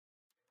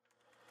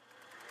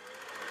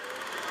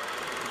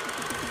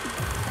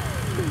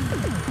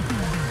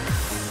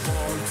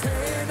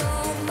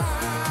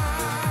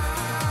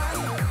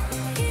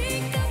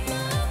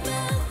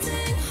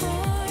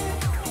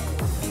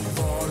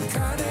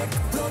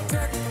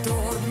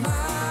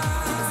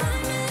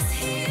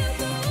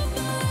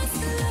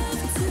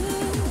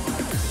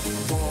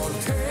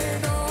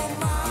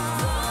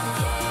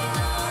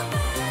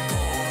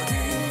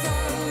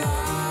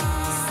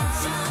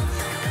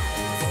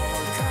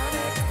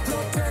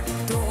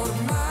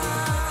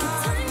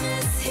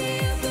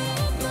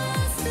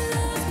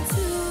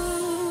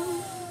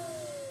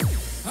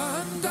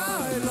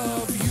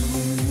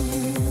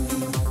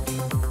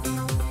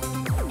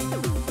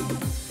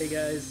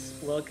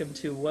welcome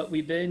to What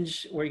We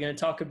Binge. We're going to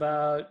talk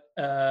about,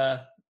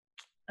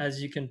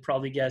 as you can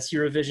probably guess,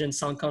 Eurovision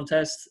Song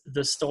Contest,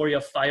 the story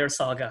of Fire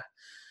Saga.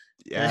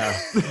 Yeah.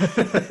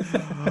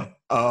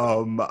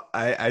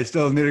 I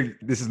still need to,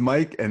 this is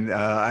Mike, and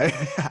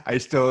I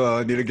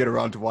still need to get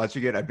around to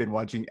watching it. I've been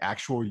watching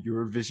actual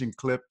Eurovision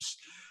clips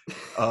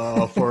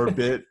for a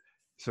bit,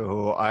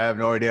 so I have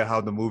no idea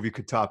how the movie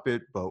could top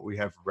it, but we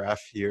have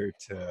Raf here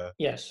to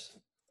Yes.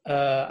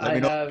 let I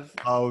me know have,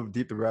 how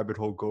deep the rabbit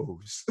hole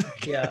goes.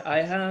 yeah, I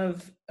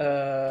have,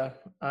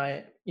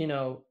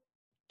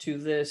 to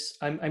this,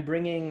 I'm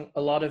bringing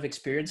a lot of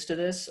experience to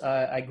this.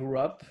 I grew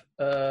up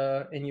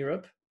in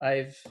Europe.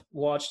 I've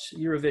watched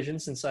Eurovision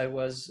since I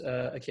was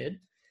a kid.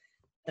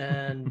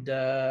 And,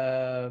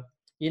 I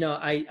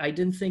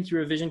didn't think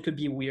Eurovision could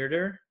be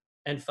weirder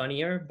and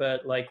funnier,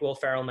 but like Will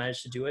Ferrell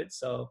managed to do it.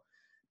 So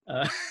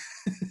uh,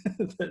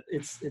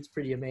 it's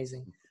pretty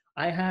amazing.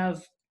 I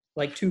have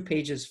like 2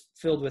 pages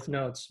filled with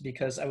notes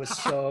because I was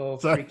so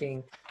Sorry.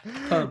 freaking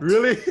pumped.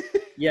 Really?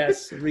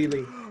 Yes,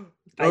 really.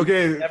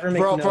 Okay, never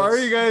make for all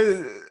notes. you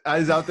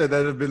guys out there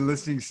that have been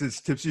listening since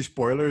Tipsy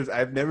Spoilers,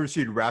 I've never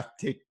seen Raph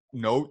take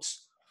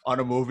notes on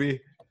a movie.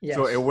 Yes.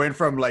 So it went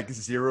from like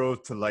 0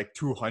 to like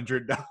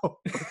 200 now.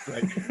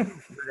 Like,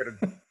 we're going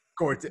to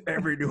go into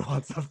every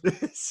nuance of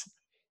this.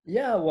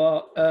 Yeah,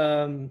 well,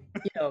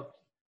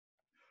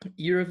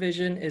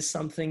 Eurovision is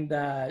something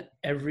that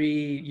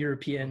every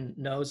European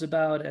knows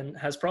about and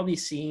has probably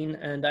seen.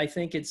 And I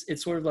think it's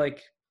sort of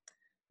like,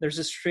 there's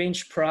a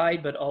strange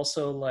pride, but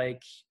also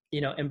like,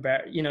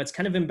 it's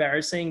kind of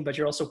embarrassing, but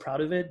you're also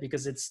proud of it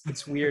because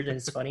it's weird and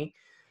it's funny.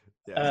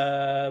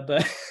 Yeah.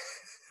 But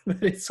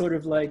but it's sort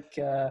of like,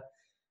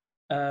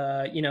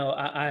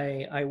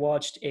 I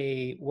watched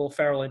a Will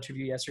Ferrell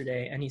interview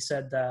yesterday, and he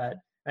said that,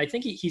 I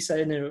think he said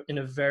it in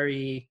a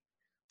very,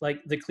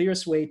 like, the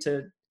clearest way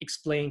to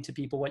explain to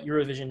people what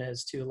Eurovision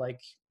is to like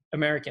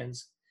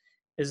Americans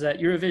is that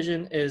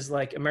Eurovision is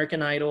like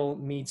American Idol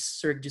meets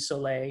Cirque du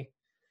Soleil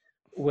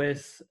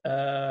with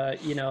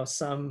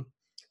some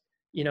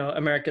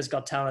America's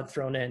Got Talent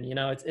thrown in.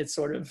 It's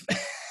sort of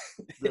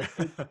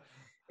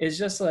it's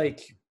just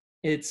like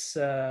it's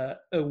a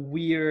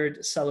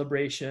weird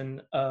celebration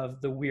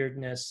of the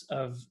weirdness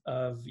of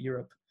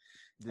Europe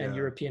and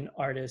European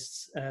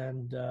artists.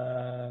 And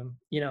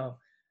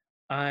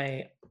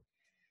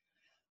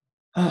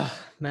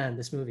man,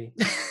 this movie.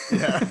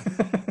 Yeah.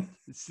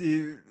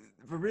 See,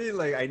 for me,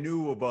 like, I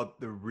knew about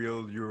the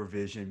real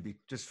Eurovision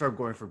just from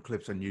going from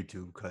clips on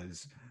YouTube,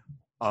 because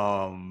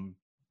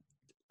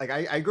like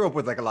I grew up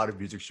with like a lot of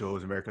music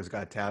shows, America's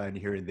Got Talent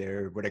here and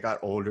there. When I got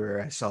older,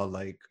 I saw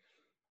like,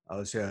 I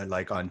was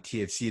like on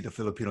TFC, the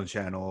Filipino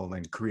channel,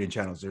 and Korean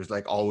channels. There's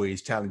like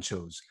always talent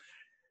shows.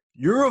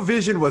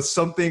 Eurovision was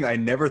something I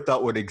never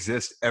thought would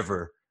exist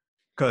ever,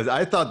 because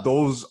I thought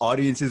those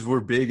audiences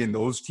were big in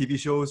those TV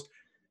shows.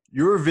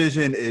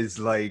 Eurovision is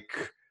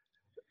like,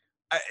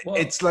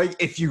 it's like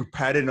if you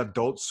had an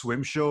Adult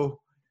Swim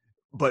show,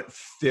 but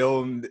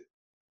filmed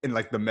in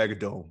like the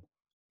Megadome,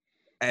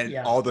 and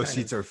all the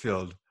seats are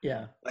filled.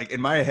 Yeah. Like, in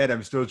my head,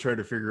 I'm still trying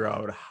to figure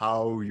out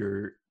how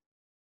you're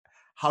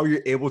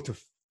able to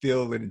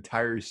fill an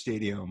entire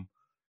stadium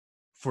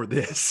for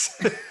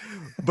this.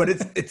 But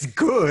it's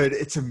good,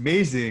 it's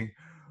amazing,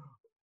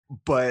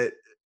 but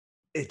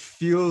it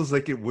feels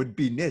like it would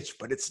be niche,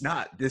 but it's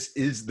not. This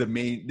is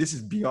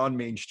beyond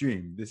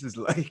mainstream. This is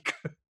like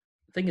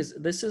thing is,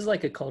 this is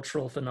like a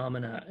cultural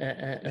phenomenon.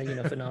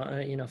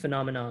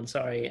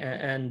 Sorry.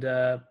 And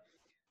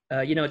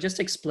just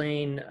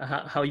explain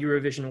how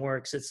Eurovision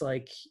works. It's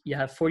like you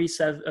have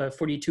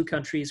 42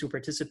 countries who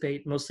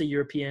participate, mostly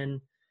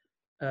European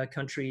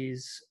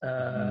countries.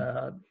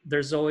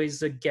 There's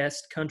always a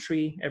guest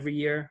country every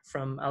year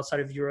from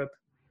outside of Europe.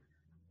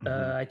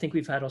 I think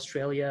we've had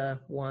Australia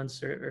once,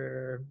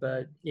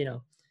 but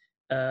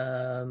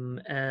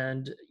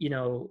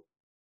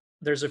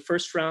there's a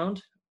first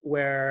round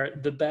where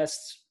the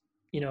best,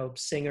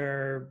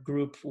 singer,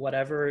 group,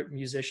 whatever,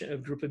 a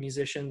group of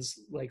musicians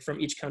like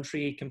from each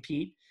country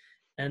compete.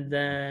 And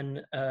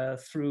then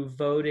through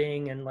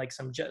voting and like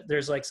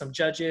there's like some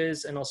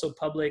judges and also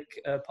public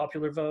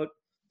popular vote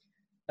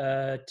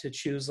to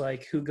choose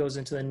like who goes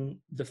into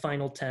the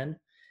final 10.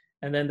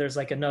 And then there's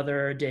like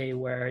another day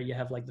where you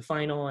have like the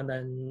final, and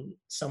then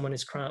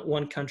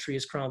one country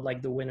is crowned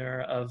like the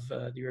winner of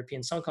the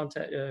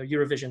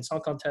Eurovision Song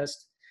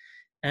Contest.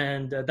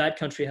 And that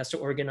country has to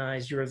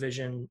organize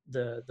Eurovision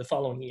the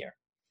following year.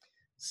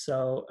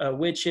 So,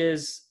 which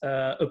is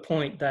a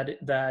point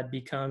that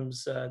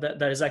becomes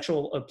that is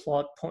actual a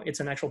plot point. It's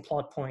an actual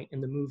plot point in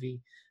the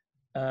movie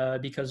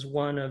because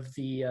one of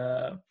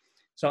the.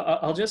 So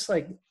I'll just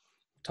like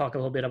talk a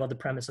little bit about the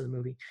premise of the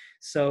movie.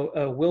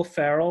 So Will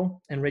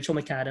Ferrell and Rachel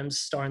McAdams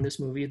star in this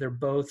movie. They're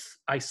both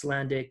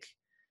Icelandic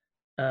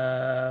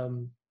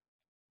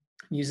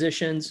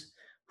musicians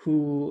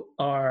who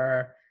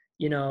are,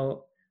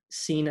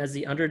 seen as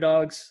the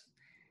underdogs.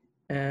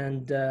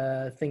 And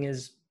thing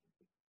is,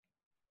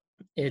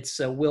 it's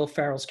Will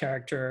Ferrell's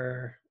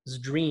character's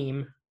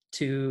dream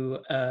to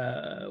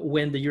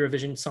win the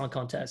Eurovision Song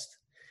Contest,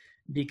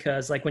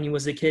 because like when he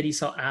was a kid, he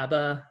saw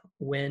ABBA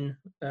win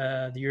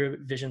the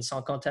Eurovision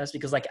Song Contest,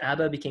 because like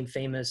ABBA became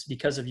famous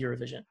because of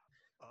Eurovision,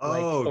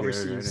 like Oh, okay, okay, I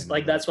overseas. didn't know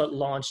Like that. that's what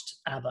launched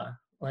ABBA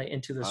like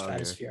into the Oh, okay.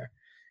 stratosphere.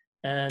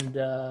 And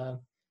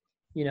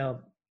you know,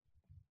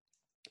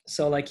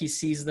 so like he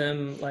sees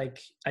them, like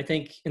I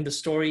think in the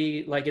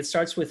story, like it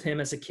starts with him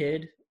as a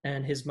kid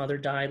and his mother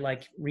died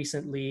like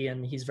recently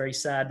and he's very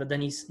sad, but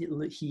then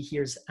he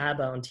hears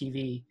ABBA on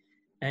TV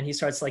and he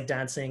starts like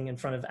dancing in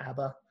front of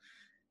ABBA,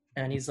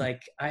 and he's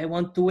like, I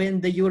want to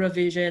win the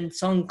Eurovision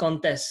Song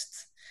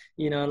Contest,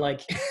 you know,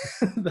 like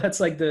that's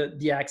like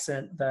the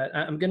accent that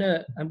I'm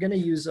gonna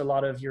use a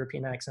lot of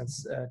European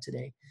accents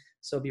today,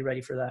 so be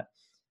ready for that.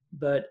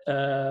 But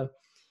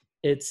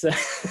it's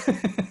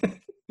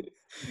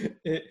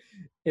it,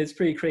 it's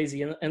pretty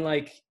crazy, and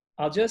like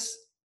I'll just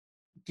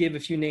give a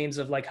few names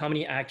of like how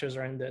many actors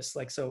are in this.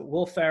 Like, so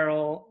Will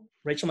Ferrell,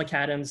 Rachel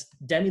McAdams,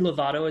 Demi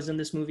Lovato is in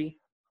this movie.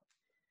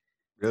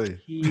 Really?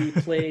 She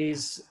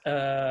plays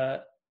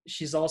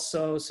she's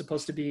also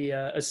supposed to be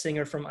a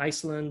singer from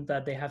Iceland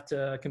that they have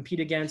to compete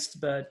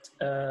against, but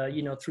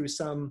you know, through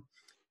some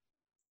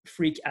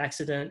freak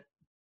accident,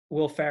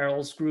 Will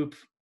Ferrell's group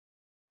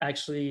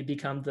actually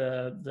become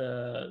the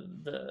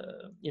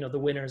you know, the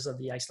winners of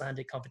the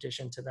Icelandic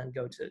competition to then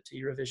go to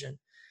Eurovision.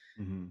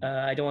 Hmm.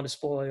 I don't want to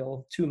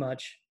spoil too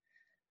much.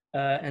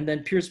 And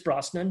then Pierce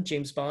Brosnan,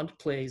 James Bond,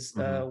 plays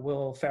Hmm.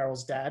 Will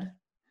Ferrell's dad.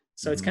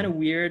 So it's kind Hmm. of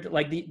weird.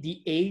 Like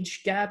the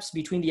age gaps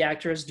between the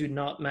actors do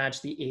not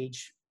match the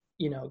age,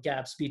 you know,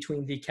 gaps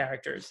between the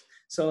characters.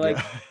 So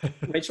Yeah. like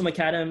Rachel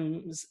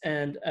McAdams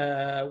and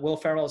Will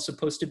Ferrell is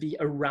supposed to be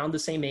around the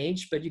same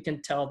age, but you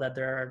can tell that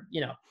they're,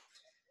 you know,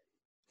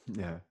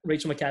 Yeah.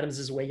 Rachel McAdams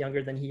is way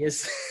younger than he is.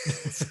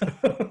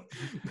 So,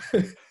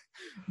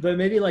 but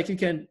maybe like you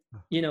can,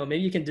 you know,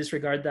 maybe you can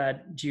disregard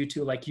that due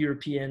to like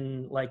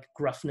European like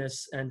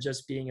gruffness and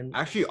just being in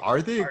Actually,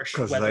 are they? harsh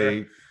Because weather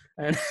like,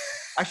 and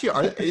actually,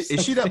 or is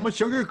she that something. much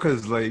younger?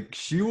 Because like,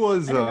 she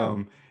was I don't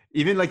know.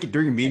 even like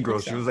during I Mean think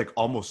Girls, she so. was like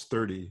almost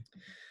 30.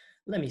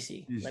 Let me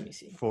see. She's Let me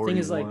see. Thing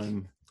is, like,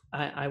 41.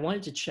 I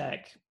wanted to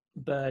check,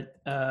 but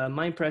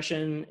my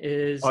impression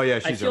is Oh yeah, I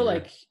she's feel younger.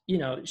 like, you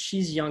know,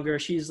 she's younger.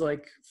 She's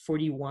like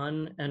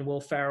 41, and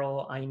Will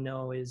Ferrell I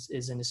know is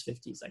in his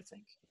 50s, I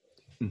think.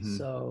 Hmm.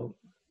 So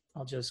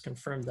I'll just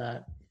confirm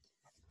that.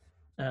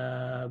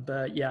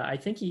 But yeah, I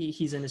think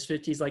he's in his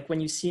 50s. Like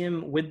when you see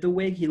him with the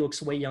wig, he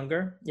looks way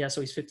younger. Yeah,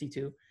 so he's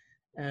 52.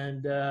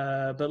 And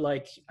but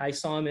like I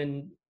saw him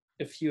in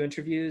a few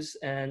interviews,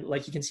 and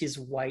like you can see his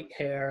white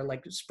hair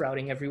like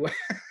sprouting everywhere.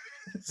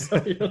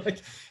 So you're like,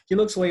 he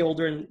looks way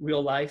older in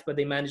real life, but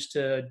they managed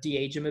to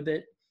de-age him a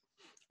bit.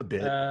 A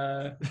bit.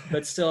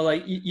 But still,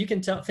 like you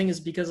can tell. Thing is,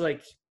 because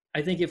like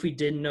I think if we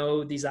didn't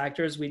know these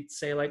actors, we'd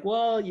say like,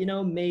 well, you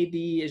know,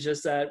 maybe it's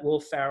just that Will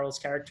Ferrell's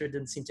character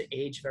didn't seem to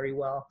age very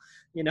well.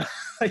 You know,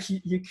 like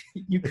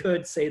you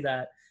could say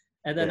that.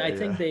 And then Yeah, I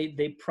think yeah,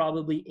 they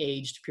probably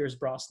aged Pierce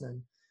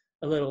Brosnan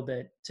a little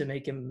bit to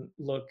make him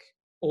look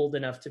old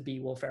enough to be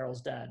Will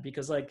Ferrell's dad,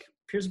 because like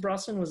Pierce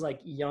Brosnan was like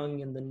young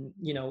in the,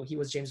 you know, he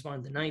was James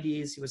Bond in the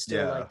 90s. He was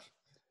still yeah, like,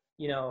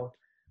 you know,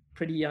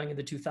 pretty young in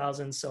the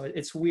 2000s. So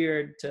it's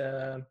weird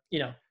to, you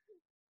know,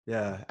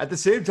 yeah. At the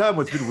same time,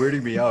 what's been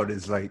weirding me out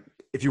is like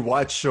if you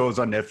watch shows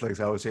on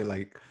Netflix, I would say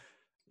like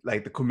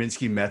the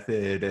Kominsky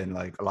Method and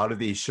like a lot of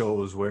these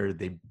shows where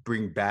they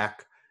bring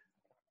back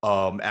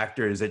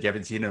actors that you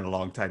haven't seen in a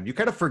long time. You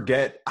kind of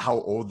forget how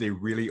old they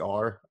really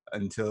are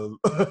until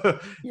they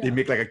yeah,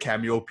 make like a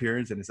cameo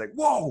appearance, and it's like,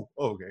 whoa,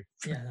 oh, okay,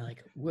 yeah,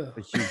 like whoa.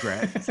 like Hugh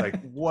Grant. It's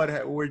like, what?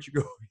 Where'd you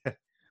go?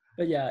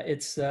 But yeah,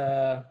 it's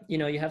you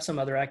know, you have some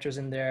other actors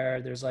in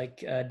there. There's like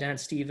Dan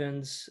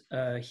Stevens.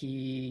 He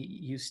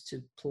used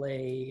to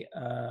play.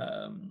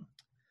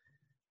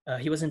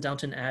 He was in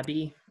Downton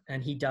Abbey,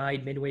 and he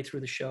died midway through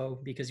the show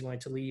because he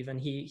wanted to leave. And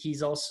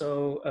he's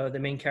also the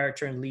main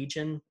character in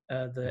Legion,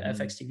 the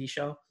Hmm. FX TV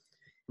show,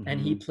 and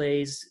he Hmm.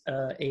 plays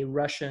a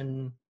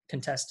Russian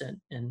contestant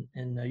in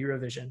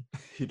Eurovision.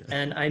 He does.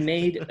 And I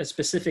made a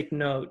specific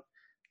note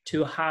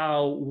to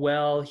how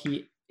well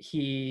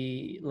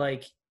he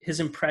like his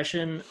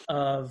impression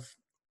of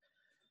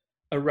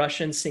a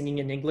Russian singing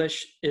in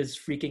English is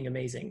freaking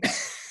amazing.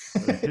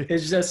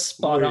 It's just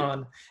spot Wait,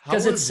 on how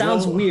because it was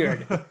sounds Will?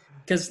 weird,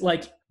 because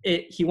like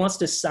he wants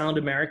to sound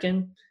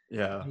American.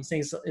 Yeah, He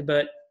sings,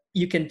 but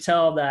you can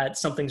tell that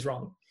something's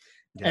wrong.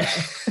 yeah.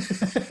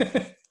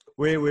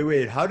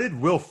 Wait. How did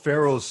Will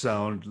Ferrell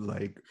sound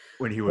like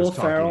when he was Will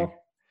talking? Ferrell,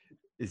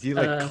 Is he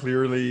like uh,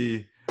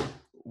 clearly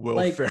Will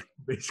like Ferrell,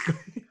 basically?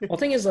 well,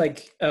 thing is,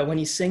 like when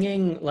he's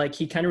singing, like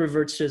he kind of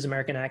reverts to his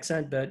American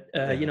accent. But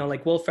you Yeah. know,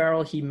 like Will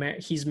Ferrell,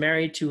 he's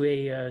married to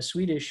a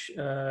Swedish.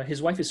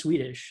 His wife is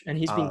Swedish, and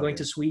he's been Ah, going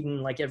okay. to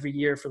Sweden like every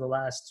year for the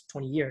last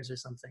 20 years or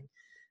something.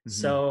 Hmm.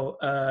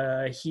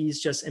 So he's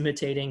just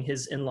imitating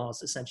his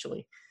in-laws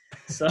essentially.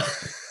 So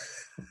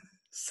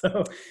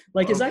so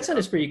like his Okay. accent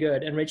is pretty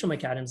good, and Rachel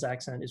McAdams'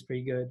 accent is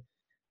pretty good.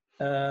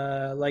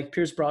 Like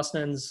Pierce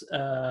Brosnan's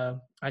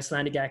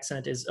Icelandic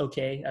accent is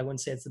okay. I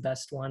wouldn't say it's the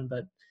best one,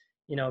 but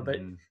But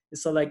Mhm.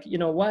 it's so like,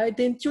 why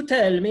didn't you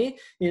tell me?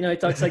 It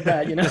talks like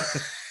that.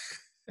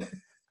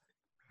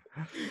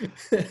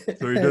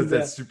 So he does And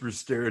that super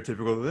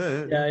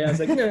stereotypical. yeah, it's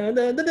like no,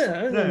 no, no, no,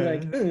 and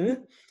like, "Eh."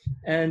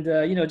 and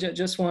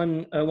just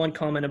one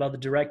comment about the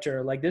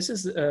director. Like this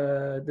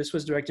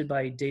was directed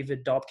by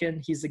David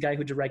Dobkin. He's the guy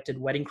who directed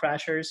Wedding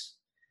Crashers,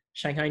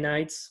 Shanghai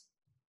Nights,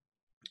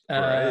 All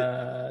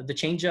right. The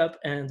Change Up,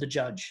 and The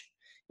Judge.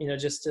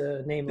 Just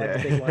to name like the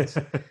big ones.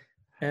 Yeah.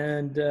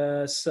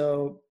 And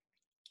so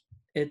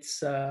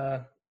it's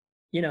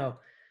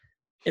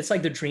it's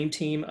like the dream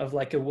team of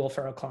like a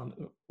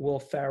Will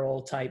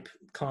Ferrell type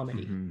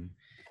comedy. Mhm.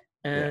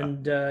 Yeah.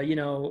 And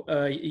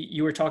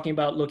you were talking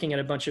about looking at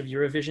a bunch of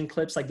Eurovision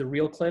clips, like the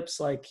real clips.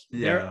 Like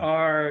there Yeah.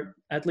 are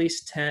at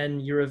least 10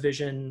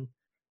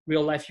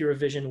 real life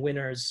Eurovision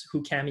winners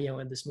who cameo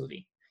in this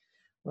movie.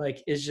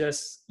 Like it's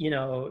just,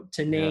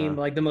 to name, Yeah.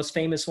 like the most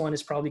famous one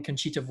is probably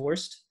Conchita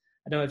Wurst.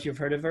 I don't know if you've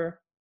heard of her.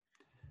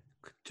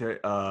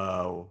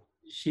 How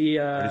She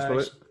do you spell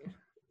it?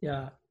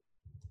 yeah,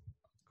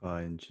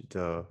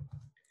 Conchita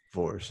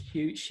Force.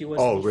 she was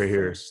Oh, the right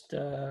here. first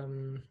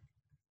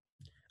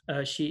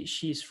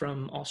she's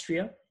from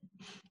Austria.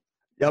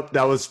 Yep,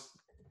 that was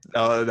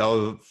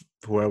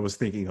who I was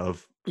thinking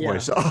of. Who I Yeah.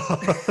 saw.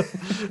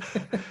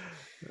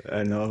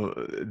 I know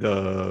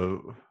the.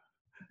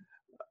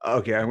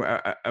 Okay,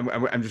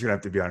 I'm just gonna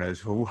have to be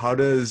honest. How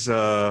does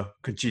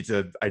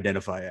Conchita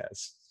identify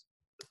as?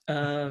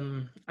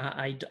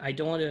 I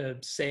don't want to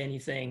say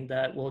anything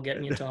that will get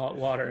me into hot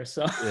water,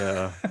 so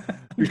Yeah, I'm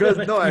gonna because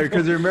let no,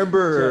 because people I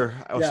remember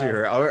I'll see yeah,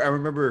 her. I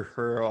remember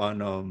her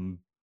on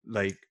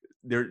like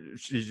there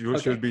she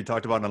okay, would be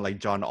talked about on like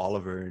John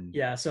Oliver and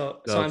yeah,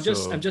 so stuff. I'm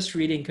So just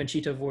reading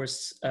Conchita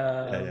Wurst's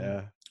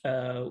yeah,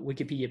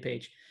 Wikipedia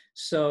page.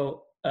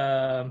 So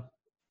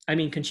I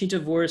mean, Conchita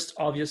Wurst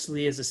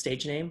obviously is a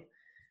stage name.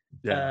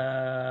 yeah,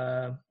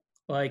 uh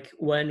like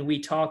when we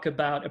talk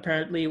about,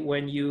 apparently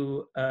when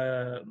you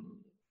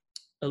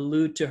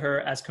allude to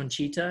her as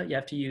Conchita, you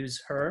have to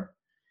use her.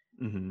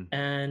 mm-hmm.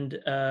 And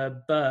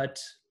but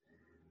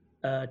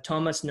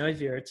Thomas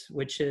Neuwirth,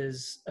 which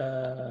is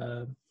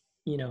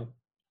you know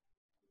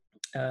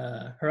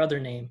her other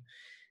name,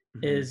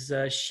 Mm-hmm.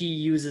 is she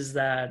uses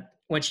that,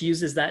 when she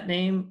uses that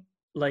name,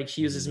 like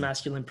she uses Mm-hmm.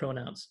 masculine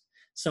pronouns.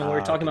 So when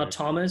we're Ah, talking about okay.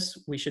 Thomas,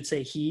 we should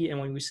say he, and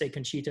when we say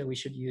Conchita, we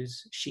should use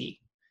she.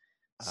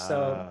 So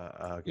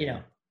Ah, you know,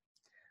 okay.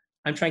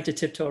 I'm trying to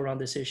tiptoe around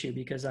this issue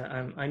because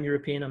I'm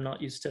European. I'm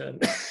not used to.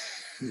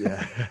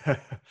 Yeah.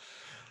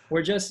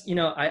 We're just,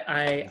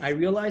 I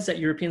realize that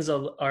Europeans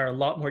are a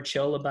lot more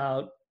chill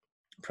about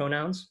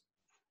pronouns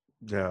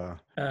Yeah.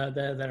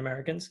 than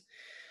Americans.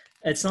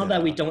 It's not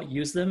that we Yeah. don't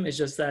use them. It's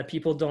just that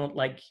people don't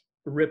like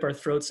rip our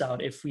throats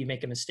out if we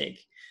make a mistake.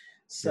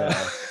 So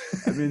Yeah.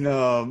 I mean,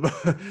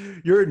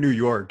 you're in New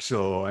York,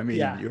 so I mean,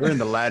 yeah, you're in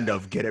the land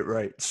of get it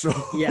right. So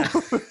yeah.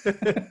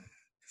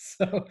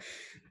 So,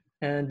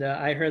 and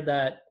I heard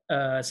that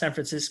San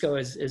Francisco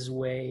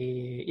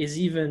is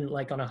even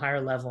like on a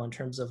higher level in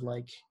terms of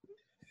like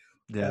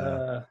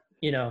yeah.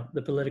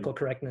 the political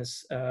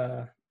correctness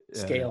Yeah.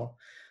 scale.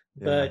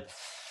 Yeah. But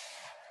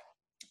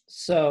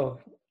so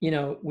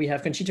we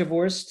have Conchita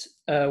Wurst,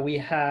 we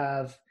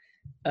have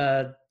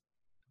uh,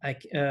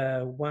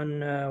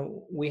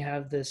 we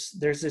have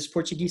there's this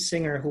Portuguese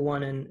singer who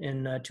won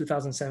in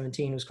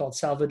 2017, who's called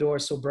Salvador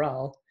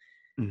Sobral.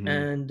 Mm-hmm.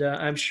 And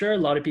I'm sure a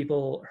lot of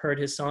people heard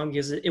his song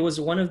because it was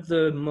one of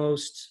the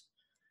most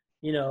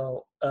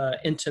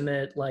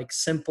intimate, like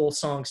simple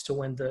songs to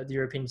win the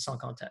European Song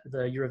Contest, the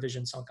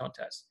Eurovision Song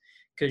Contest,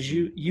 because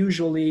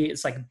usually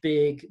it's like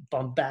big,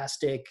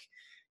 bombastic,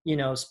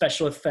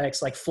 special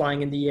effects, like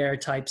flying in the air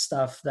type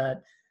stuff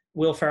that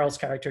Will Ferrell's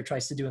character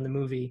tries to do in the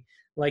movie.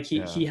 Like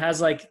Yeah. he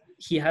has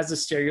a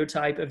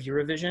stereotype of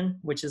Eurovision,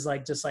 which is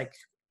like just like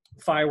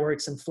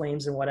fireworks and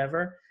flames and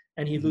whatever,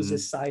 and he Mm-hmm.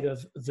 loses sight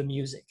of the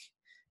music,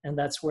 and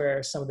that's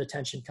where some of the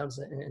tension comes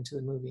into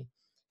the movie.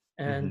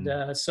 And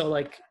Mm-hmm. so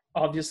like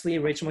obviously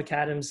Rachel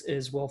McAdams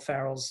is Will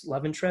Ferrell's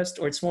love interest,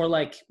 or it's more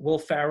like Will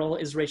Ferrell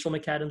is Rachel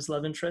McAdams'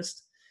 love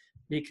interest,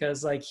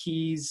 because like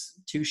he's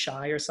too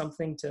shy or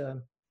something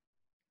to,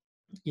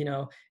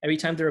 every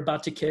time they're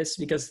about to kiss,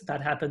 because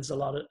that happens a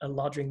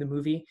lot during the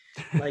movie,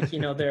 like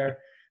they're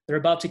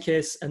about to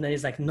kiss and then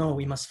he's like, no,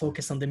 we must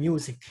focus on the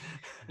music,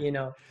 you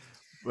know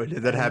But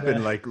did that and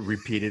happen like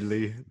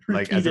repeatedly,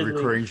 like as a repeatedly.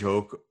 recurring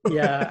joke?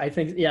 Yeah, I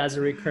think, yeah, as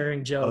a recurring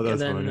Oh, joke. And that's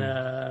then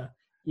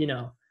funny.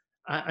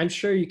 I'm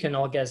sure you can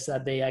all guess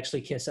that they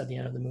actually kiss at the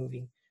end of the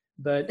movie.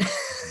 But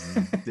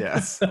Mhm. Yeah.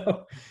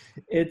 so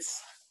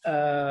it's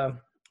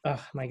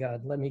oh my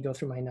god, let me go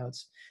through my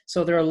notes.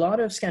 So there are a lot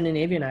of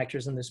Scandinavian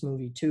actors in this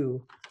movie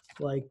too.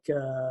 Like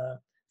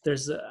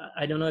there's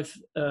I don't know if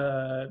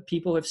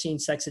people have seen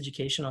Sex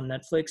Education on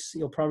Netflix.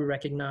 You'll probably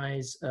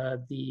recognize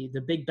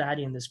the big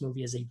baddie in this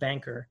movie is a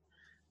banker.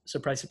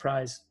 Surprise,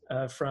 surprise,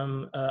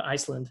 from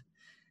Iceland.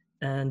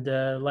 And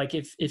like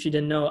if you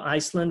didn't know,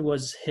 Iceland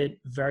was hit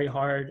very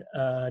hard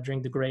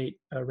during the Great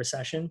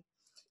Recession,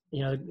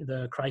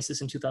 the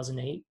crisis in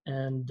 2008,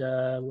 and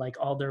like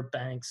all their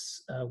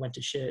banks went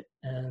to shit,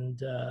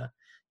 and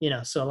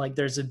so like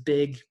that was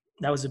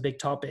a big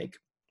topic,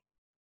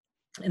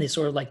 and they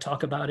sort of like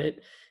talk about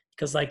it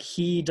because like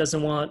he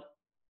doesn't want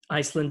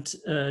Iceland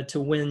to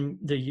win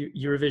the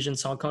Eurovision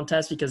Song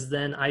Contest, because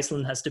then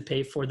Iceland has to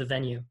pay for the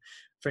venue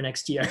for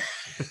next year.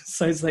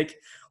 So it's like,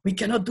 we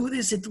cannot do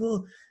this. It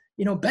will,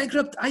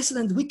 bankrupt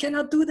Iceland. We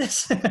cannot do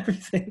this.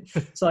 Everything.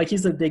 So like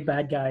he's the big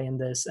bad guy in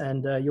this,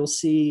 and you'll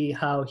see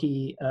how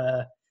he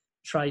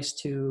tries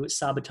to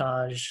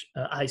sabotage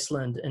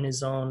Iceland in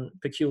his own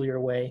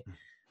peculiar way.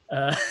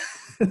 Uh,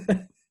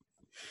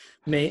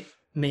 may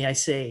I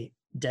say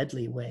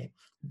deadly way,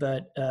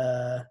 but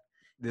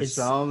This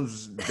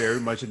sounds very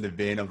much in the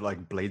vein of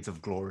like Blades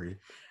of Glory.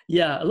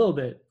 Yeah, a little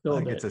bit.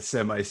 Like it's a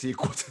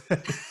semi-sequel to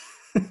that.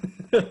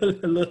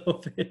 A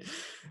little bit.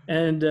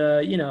 And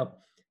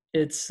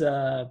it's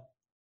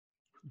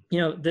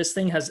this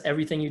thing has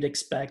everything you'd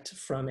expect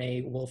from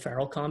a Will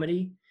Ferrell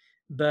comedy,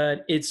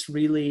 but it's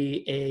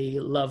really a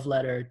love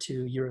letter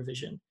to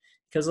Eurovision.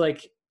 Because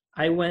like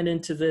I went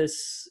into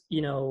this,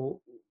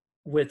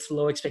 with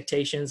low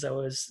expectations. I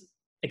was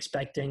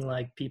expecting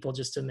like people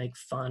just to make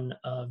fun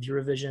of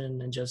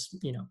Eurovision and just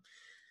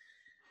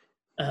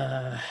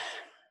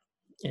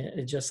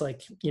just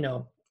like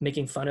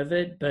making fun of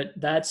it. But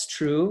that's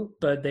true,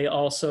 but they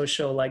also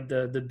show like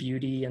the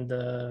beauty and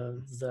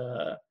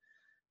the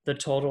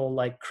total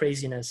like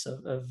craziness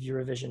of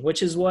Eurovision,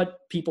 which is what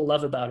people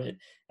love about it.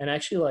 And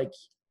actually like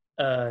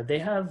they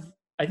have,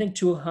 I think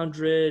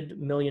 200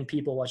 million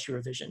people watch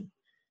Eurovision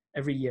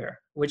every year,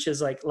 which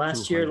is like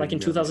last year, like in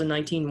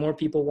 2019, more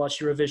people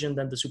watched Eurovision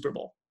than the Super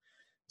Bowl.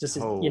 Just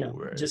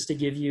to, just to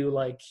give you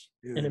like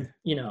in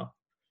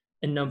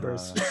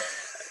numbers.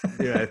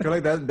 Yeah, I feel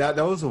like that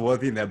was the one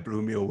thing that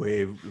blew me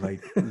away,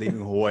 like leaving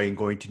Hawaii and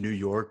going to New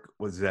York,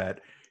 was that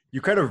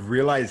you kind of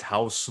realize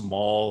how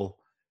small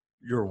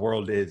your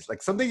world is.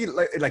 Like something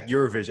like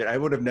Eurovision, I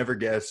would have never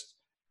guessed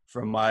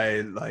from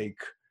my like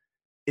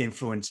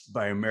influenced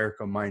by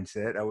America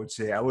mindset. I would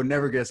say I would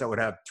never guess I would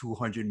have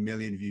 200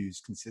 million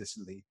views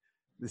consistently.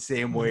 The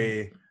same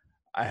way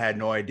I had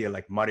no idea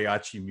like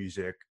mariachi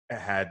music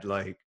had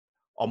like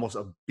almost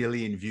 1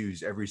 billion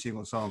views every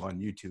single song on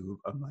YouTube.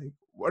 I'm like,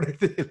 what are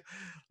they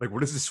like?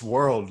 What is this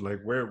world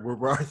like? Where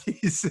are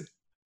these?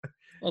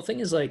 Well, the thing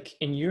is, like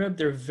in Europe,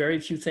 there are very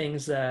few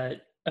things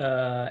that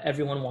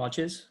everyone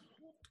watches,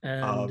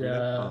 and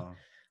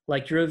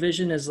like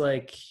Eurovision is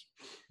like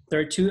there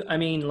are two. I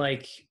mean,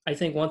 like I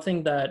think one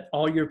thing that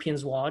all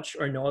Europeans watch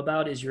or know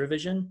about is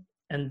Eurovision,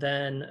 and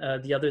then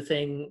the other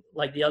thing,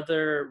 like the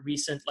other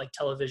recent like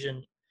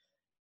television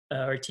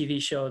or TV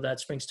show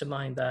that springs to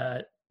mind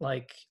that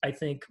like I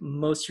think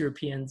most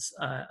Europeans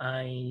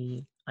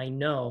I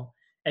know,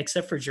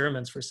 except for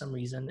Germans for some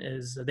reason,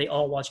 is they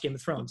all watch Game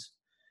of Thrones.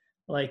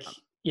 Like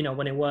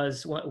when it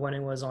was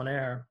on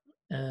air,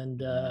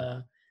 and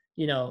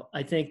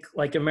I think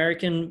like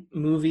American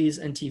movies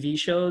and TV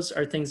shows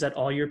are things that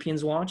all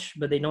Europeans watch,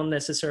 but they don't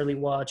necessarily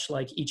watch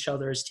like each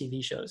other's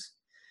TV shows.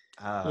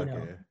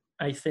 Okay.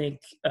 I think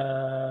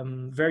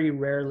very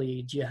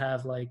rarely do you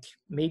have like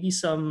maybe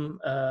some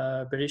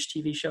British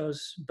TV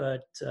shows,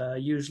 but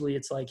usually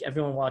it's like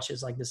everyone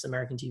watches like this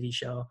American TV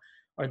show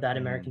or that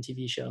American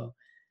TV show,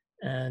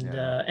 and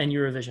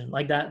Eurovision,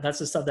 like that's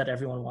the stuff that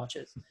everyone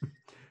watches.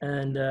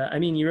 And I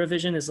mean,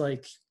 Eurovision is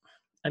like,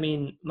 I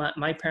mean,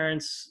 my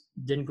parents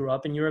didn't grow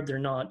up in Europe. They're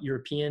not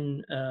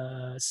European.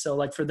 So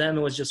like for them,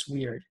 it was just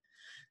weird.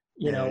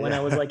 When I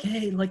was like,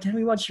 hey, like, can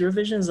we watch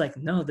Eurovision? It's like,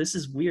 no, this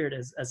is weird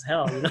as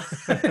hell,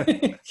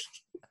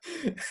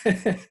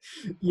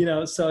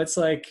 so it's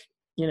like,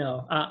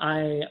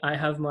 I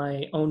have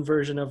my own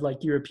version of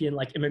like European,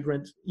 like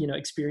immigrant,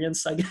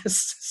 experience, I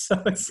guess.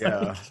 So it's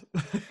like,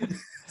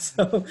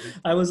 so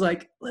I was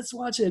like, let's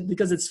watch it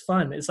because it's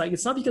fun. It's like,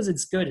 it's not because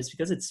it's good. It's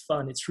because it's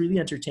fun. It's really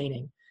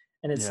entertaining.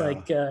 And it's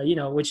like,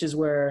 which is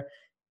where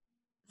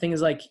thing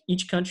is like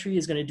each country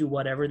is going to do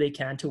whatever they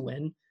can to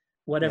win.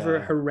 Whatever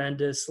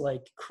horrendous,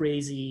 like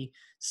crazy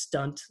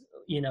stunt,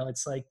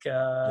 it's like,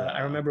 I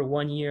remember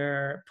one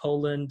year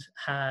Poland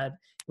it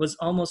was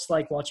almost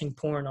like watching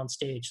porn on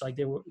stage. Like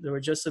there were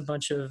just a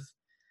bunch of,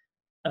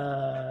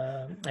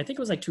 I think it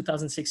was like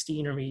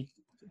 2016 or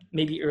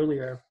maybe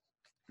earlier.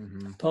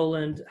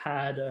 Poland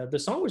had, the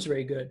song was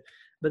very good,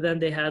 but then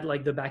they had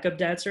like the backup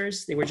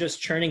dancers. They were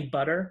just churning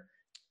butter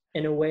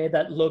in a way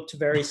that looked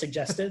very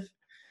suggestive.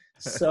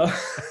 So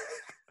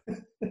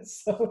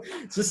so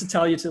just to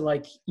tell you to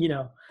like,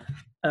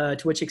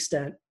 to which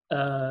extent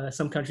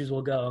some countries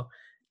will go.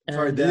 And,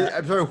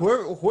 I'm sorry,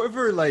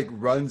 whoever like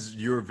runs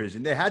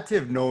Eurovision, they had to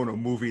have known a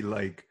movie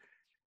like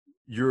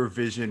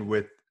Eurovision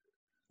with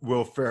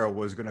Will Ferrell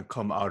was going to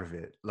come out of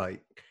it.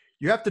 Like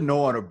you have to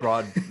know on a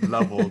broad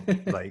level,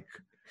 like.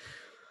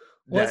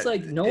 Well, it's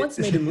like no one's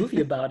made a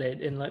movie about it,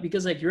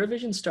 because like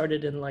Eurovision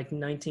started in like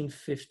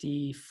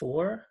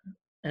 1954,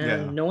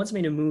 and no one's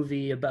made a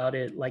movie about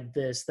it like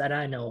this that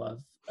I know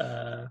of.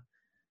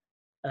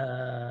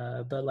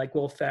 But like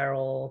Will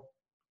Ferrell,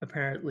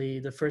 apparently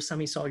the first time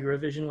he saw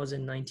Eurovision was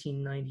in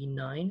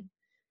 1999,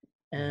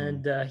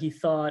 And he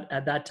thought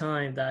at that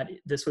time that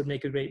this would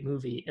make a great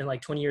movie. And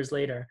like 20 years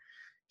later,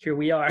 here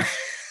we are.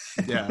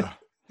 Yeah.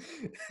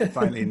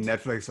 Finally,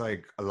 Netflix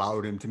like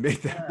allowed him to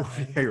make that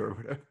movie or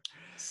whatever.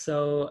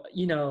 So,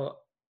 you know,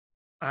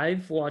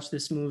 I've watched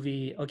this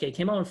movie. Okay, it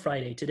came out on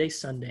Friday. Today's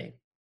Sunday.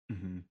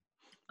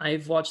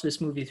 I've watched this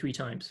movie 3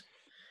 times.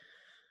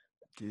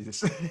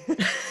 Jesus.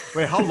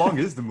 Wait, how long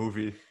is the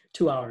movie?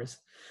 2 hours.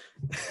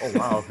 Oh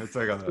wow, it's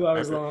like 2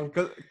 hours long.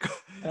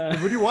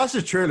 When you watch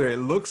the trailer, it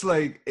looks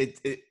like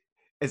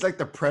it's like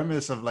the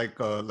premise of like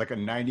a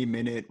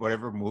 90-minute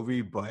whatever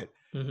movie, but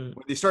when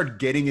they start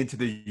getting into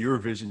the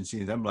Eurovision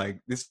scenes, I'm like,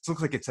 this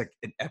looks like it's like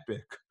an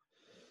epic.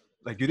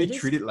 Like, do they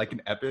treat it like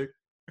an epic?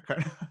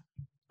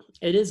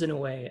 It is in a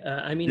way.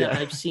 I mean, Yeah.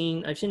 I've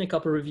seen a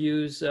couple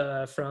reviews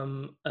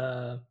from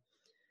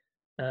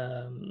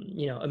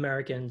you know,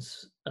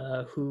 Americans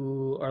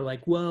who are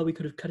like, well, we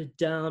could have cut it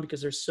down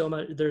because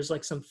there's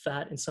like some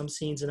fat in some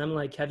scenes. And I'm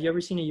like, have you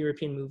ever seen a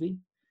European movie?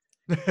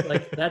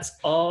 Like, that's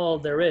all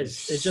there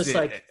is. It's just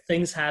like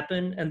things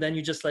happen and then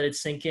you just let it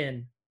sink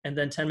in. And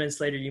then 10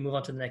 minutes later, you move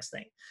on to the next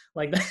thing.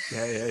 Like that,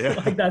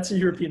 Yeah. like that's a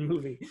European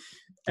movie.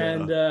 Yeah.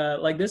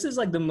 And like, this is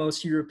like the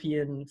most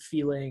European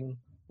feeling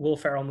Will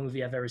Ferrell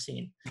movie I've ever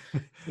seen,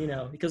 you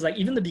know, because like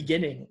even the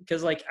beginning,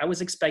 because like I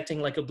was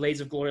expecting like a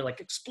Blaze of Glory, like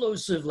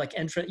explosive, like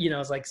entrance, you know,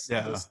 it's like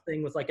this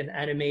thing with like an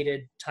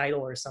animated title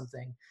or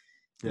something,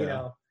 you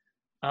know,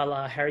 a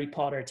la Harry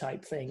Potter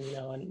type thing, you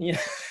know, and you know,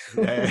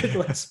 with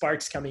like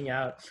sparks coming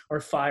out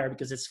or fire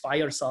because it's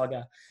Fire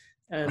Saga,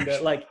 and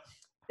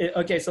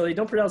okay, so they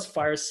don't pronounce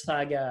Fire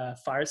Saga,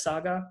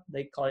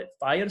 they call it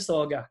Fire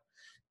Saga,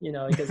 you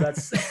know, because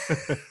that's.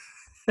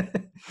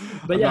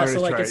 But yeah, so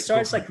like it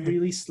starts like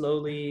really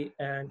slowly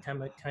and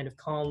kind of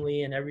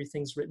calmly, and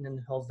everything's written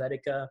in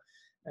Helvetica,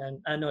 and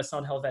I know it's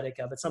not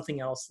Helvetica, but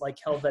something else like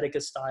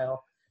Helvetica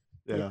style.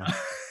 Yeah.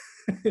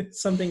 You know?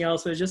 Something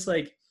else. But it's just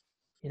like,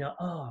 you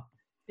know,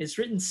 it's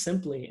written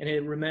simply, and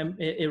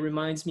it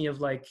reminds me of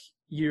like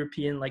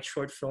European like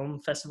short film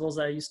festivals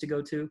that I used to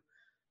go to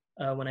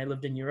when I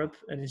lived in Europe,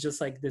 and it's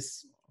just like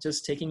this,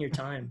 just taking your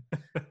time.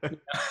 You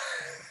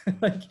know?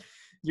 Like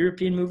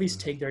European movies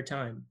take their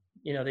time.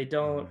 You know, they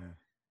don't,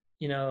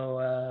 you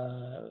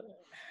know,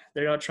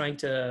 they're not trying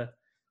to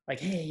like,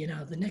 hey, you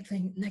know, the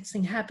next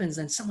thing happens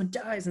and someone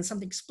dies and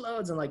something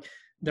explodes. And like,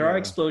 there are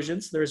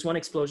explosions. There's one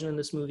explosion in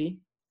this movie.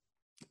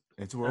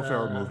 It's a Will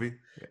Ferrell movie.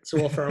 It's a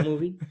Will Ferrell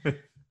movie.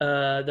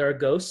 There are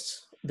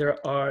ghosts.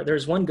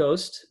 There's one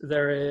ghost.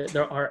 There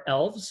are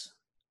elves,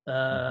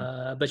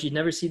 but you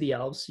never see the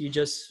elves. You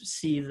just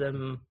see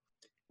them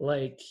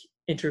like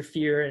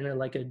interfere in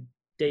like a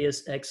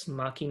Deus Ex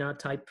Machina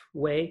type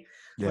way,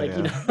 you know,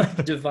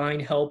 like divine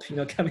help, you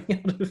know, coming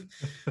out of,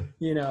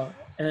 you know,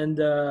 and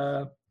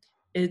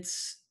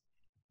it's,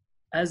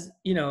 as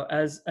you know,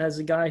 as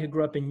a guy who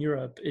grew up in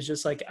Europe, it's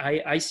just like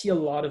I see a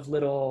lot of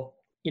little,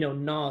 you know,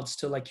 nods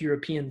to like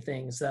European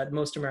things that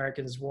most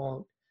Americans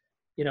won't,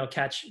 you know,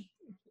 catch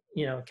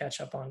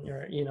up on,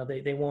 or you know,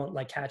 they won't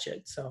like catch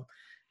it. So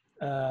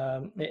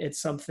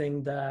it's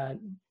something that,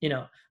 you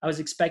know, I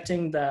was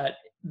expecting that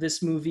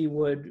this movie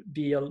would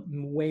be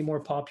way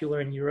more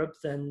popular in Europe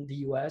than the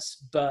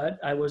US, but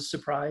I was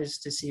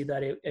surprised to see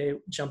that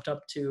it jumped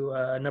up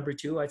to number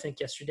 2, I think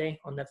yesterday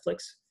on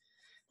Netflix.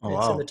 Oh,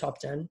 it's wow. in the top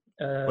 10.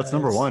 What's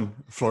number 1?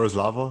 Floor is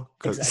Lava?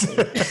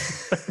 Exactly.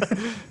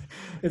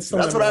 It's still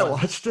that's what I 1.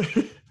 watched.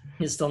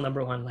 It's still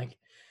number 1. Like,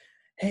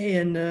 hey,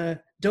 and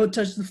don't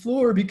touch the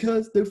floor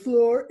because the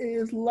floor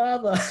is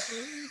lava.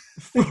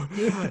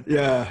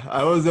 Yeah,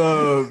 I was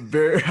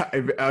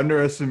I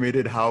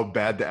underestimated how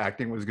bad the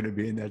acting was going to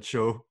be in that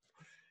show.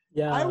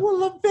 Yeah, I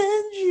will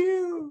avenge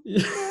you.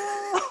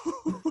 No.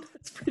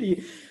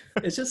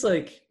 It's just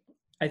like,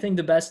 I think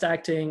the best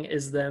acting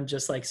is them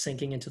just like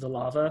sinking into the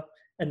lava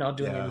and not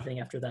doing anything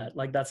after that.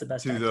 Like, that's the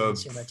best acting you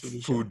see on that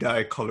TV show. Food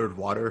dye colored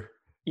water.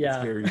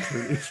 Yeah. It's very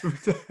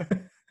true.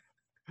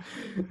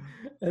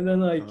 And then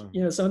like,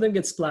 you know, some of them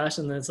get splashed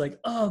and then it's like,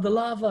 oh, the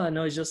lava.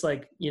 No, it's just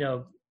like, you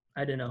know,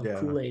 I don't know,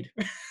 Kool-Aid.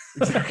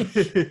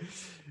 Exactly.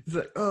 It's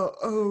like,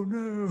 oh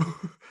no.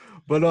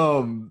 But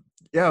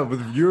yeah, with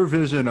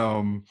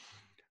Eurovision,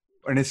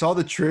 when I saw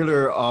the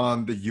trailer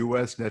on the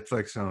US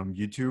Netflix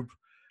YouTube,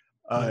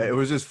 it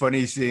was just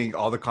funny seeing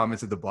all the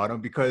comments at the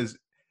bottom, because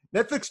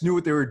Netflix knew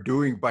what they were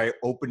doing by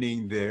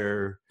opening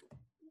their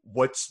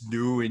 "What's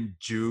New in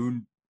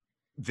June"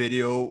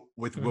 video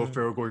with Will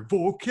Ferrell going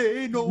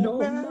 "Volcano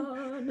Man."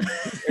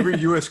 Every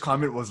US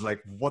comment was like,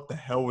 "What the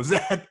hell was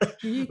that?"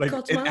 Like,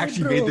 it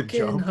actually made them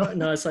jump. Heart.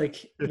 No, it's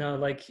like, no,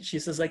 like she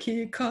says like,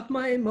 he caught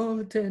my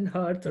molten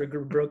heart, or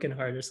broken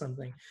heart or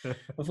something.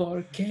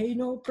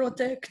 Volcano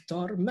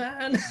protector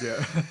man.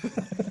 Yeah.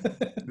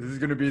 This is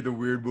gonna be the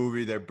weird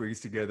movie that brings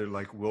together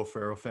like Will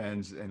Ferrell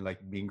fans and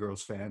like Mean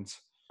Girls fans.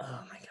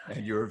 Oh my god.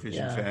 And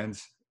Eurovision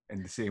fans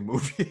in the same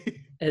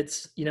movie.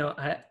 It's, you know,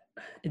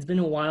 it's been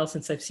a while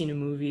since I've seen a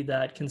movie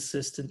that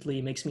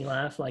consistently makes me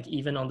laugh, like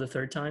even on the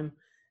third time.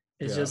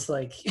 It's just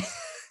like,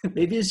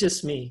 maybe it's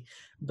just me,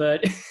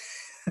 but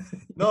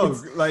no,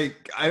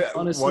 like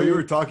honestly, while you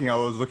were talking, I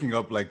was looking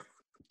up like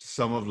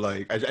some of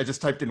like I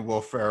just typed in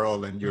Will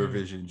Ferrell and Mm.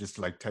 Eurovision, just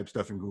to like type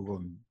stuff in Google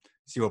and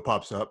see what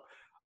pops up.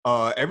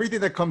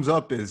 Everything that comes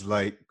up is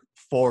like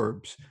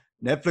Forbes.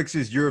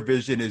 Netflix's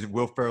Eurovision is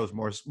Will Ferrell's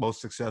most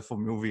successful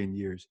movie in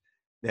years.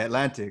 The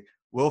Atlantic,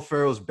 Will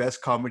Ferrell's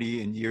best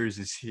comedy in years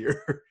is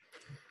here.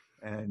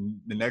 And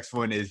the next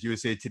one is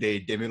USA Today,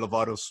 Demi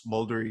Lovato's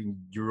smoldering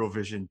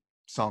Eurovision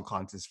Song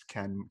Contest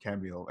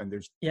cameo. And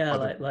there's Yeah,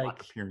 other like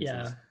yeah.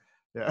 appearances.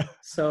 Yeah.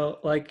 So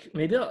like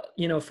maybe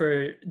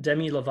for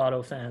Demi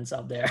Lovato fans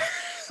out there,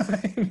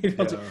 maybe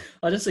Yeah.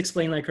 I'll just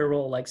explain like her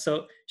role. Like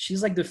so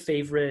she's like the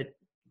favorite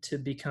to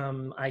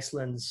become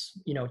Iceland's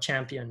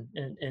champion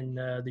in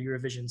the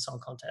Eurovision Song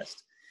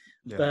Contest.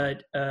 Yeah.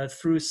 But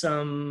through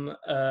some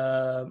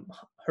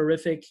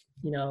horrific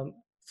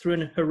through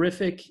an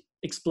horrific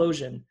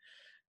explosion,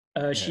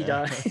 she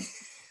Yeah.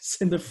 dies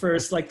in the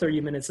first like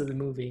 30 minutes of the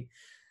movie.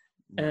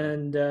 Yeah.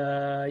 And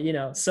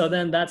so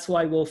then that's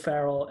why Will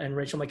Ferrell and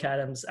Rachel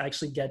McAdams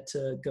actually get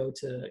to go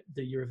to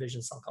the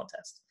Eurovision Song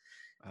Contest.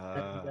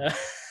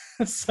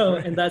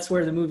 And that's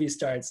where the movie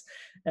starts,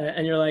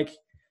 and you're like,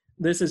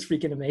 this is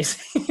freaking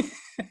amazing.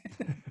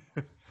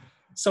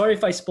 Sorry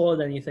if I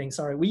spoiled anything.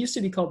 Sorry, we used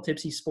to be called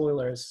Tipsy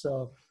Spoilers,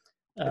 so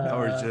And now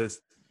we're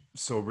just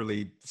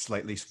soberly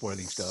slightly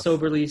spoiling stuff.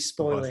 soberly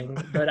spoiling.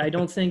 But I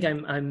don't think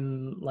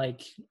I'm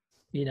like,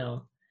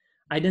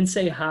 I didn't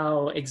say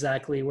how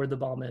exactly where the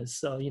bomb is,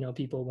 so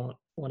people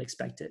won't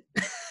expect it.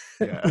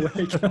 Yeah.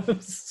 When it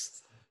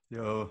comes.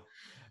 Yo,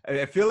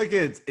 I feel like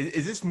is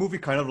this movie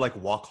kind of like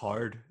Walk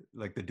Hard,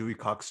 like the Dewey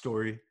Cox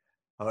story?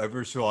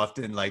 However, so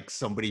often like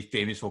somebody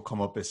famous will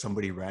come up as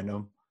somebody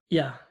random.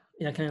 Yeah,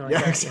 kind of like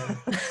Yeah, that.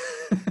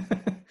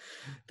 Yeah.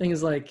 Thing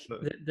is, like,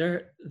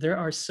 there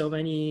are so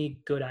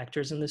many good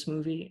actors in this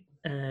movie,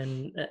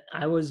 and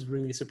I was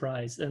really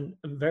surprised, and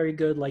very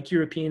good like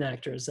European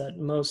actors that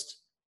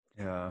most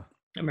Yeah.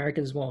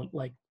 Americans won't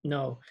like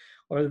know.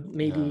 Or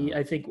maybe Yeah.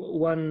 I think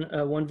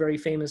one very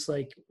famous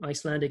like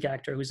Icelandic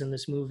actor who's in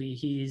this movie,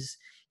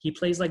 he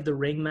plays like the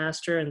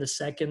ringmaster in the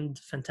second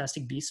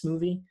Fantastic Beasts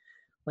movie.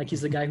 Like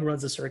he's the guy who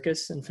runs the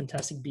circus in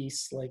Fantastic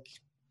Beasts, like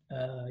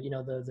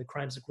the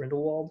Crimes of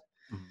Grindelwald.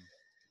 Mhm.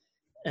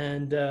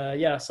 And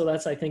so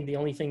that's I think the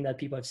only thing that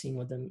people have seen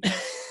with him.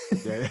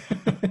 Yeah.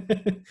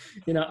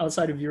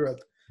 Outside of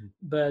Europe.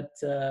 But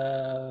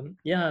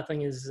the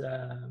thing is,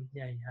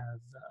 you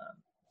have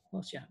what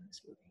else you have in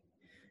this movie?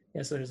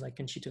 Yeah, so there's like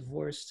Conchita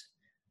Wurst,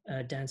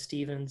 Dan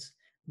Stevens.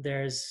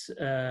 There's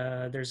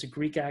a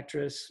Greek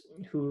actress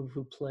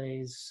who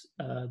plays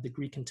the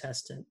Greek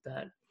contestant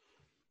that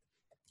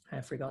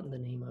I've forgotten the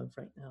name of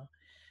right now.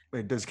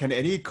 Wait, can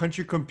any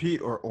country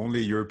compete, or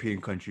only European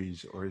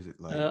countries, or is it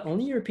like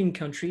only European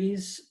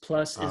countries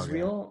plus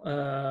Israel?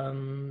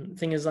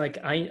 Thing is, like,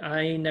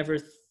 I never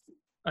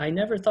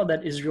thought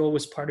that Israel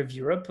was part of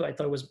Europe. I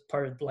thought it was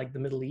part of like the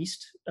Middle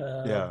East.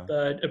 Yeah.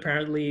 But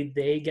apparently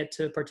they get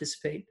to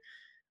participate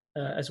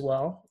as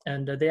well,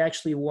 and they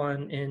actually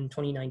won in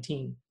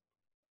 2019.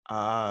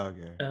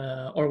 Okay.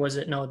 Or was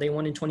it? No, they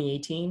won in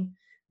 2018.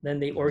 Then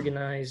they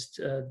organized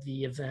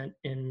the event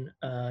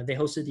they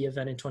hosted the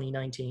event in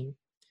 2019.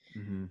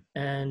 Mm-hmm.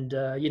 And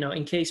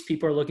in case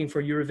people are looking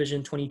for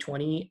Eurovision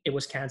 2020, it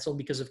was canceled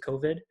because of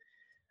COVID.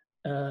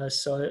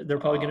 So they're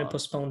probably going to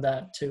postpone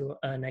that to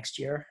next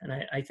year. And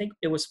I think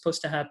it was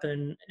supposed to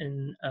happen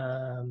in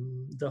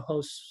the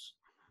host,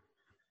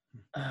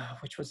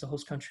 which was the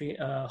host country,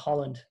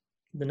 Holland,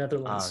 the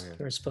Netherlands. Okay.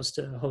 They were supposed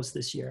to host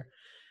this year.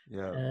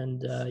 Yeah.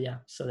 And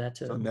so that.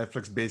 So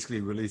Netflix basically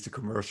released a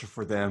commercial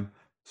for them.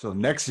 So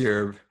next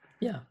year,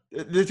 yeah,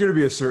 there's going to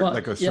be a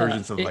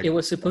surgence of like. It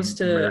was supposed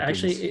to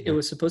Americans. it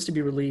was supposed to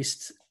be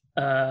released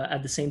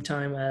at the same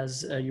time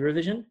as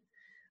Eurovision.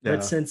 Yeah.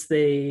 But since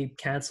they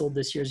canceled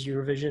this year's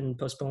Eurovision and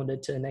postponed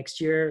it to next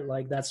year,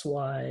 like that's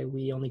why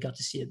we only got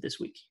to see it this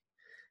week.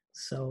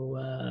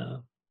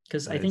 So,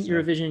 because I think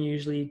Eurovision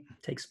usually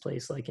takes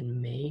place like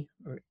in May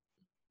or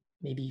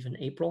maybe even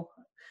April.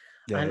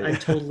 Yeah, I'm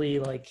totally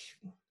like,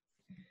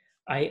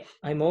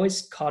 I'm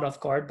always caught off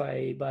guard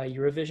by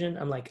Eurovision.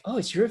 I'm like, oh,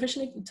 it's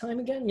Eurovision time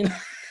again,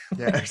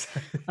 Yeah.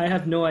 I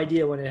have no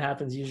idea when it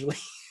happens usually.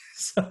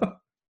 So.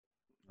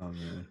 Oh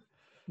man.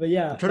 But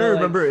yeah, I'm trying to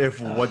remember if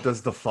What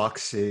Does the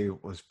Fox Say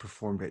was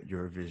performed at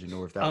Eurovision,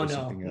 or if that was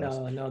something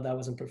else. No, that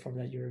wasn't performed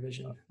at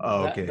Eurovision.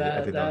 Oh, okay.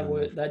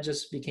 That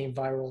just became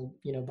viral,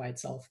 by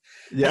itself.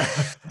 Yeah.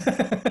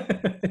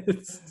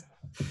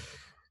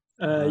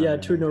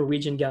 Two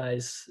Norwegian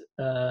guys,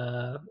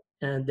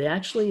 and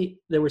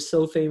they were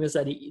so famous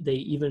that they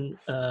even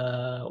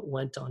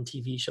went on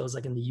TV shows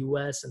like in the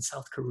US and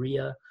South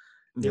Korea.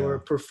 They were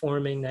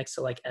performing next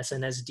to like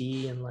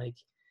SNSD and like.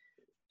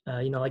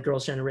 Like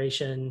Girls'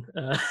 Generation,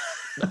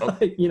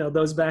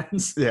 those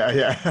bands.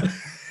 Yeah.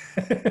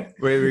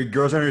 Wait,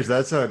 Girls' Generation,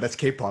 that's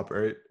K-pop,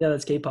 right? Yeah,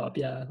 that's K-pop.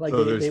 Yeah, like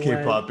so there's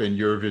K-pop and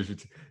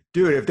Eurovision.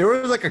 Dude, if there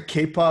was like a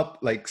K-pop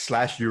like /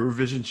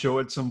 Eurovision show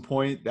at some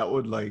point, that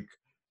would like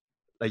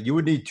you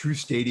would need 2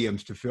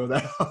 stadiums to fill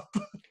that up.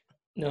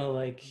 No,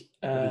 like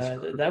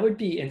that would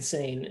be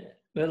insane.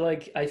 But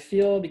like I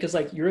feel because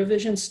like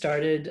Eurovision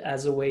started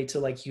as a way to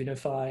like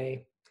unify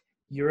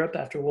Europe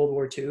after World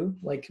War II.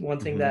 Like one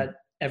thing Hmm. that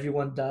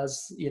everyone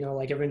does,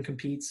 like everyone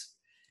competes.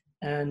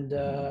 And,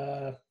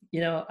 Hmm.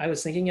 I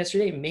was thinking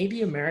yesterday,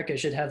 maybe America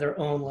should have their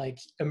own like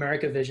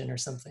America Vision or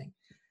something.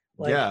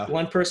 Like Yeah.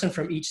 one person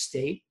from each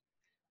state.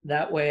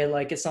 That way,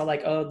 like it's not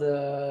like,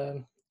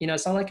 oh,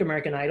 it's not like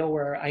American Idol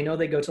where I know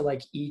they go to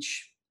like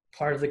each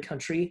part of the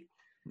country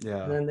and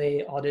Yeah. then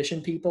they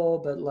audition people,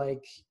 but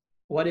like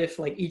what if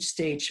like each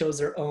state chose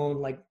their own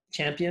like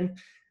champion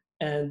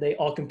and they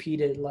all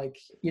competed like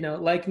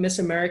like Miss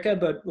America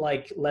but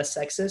like less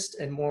sexist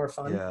and more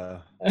fun.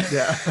 Yeah.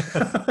 Yeah.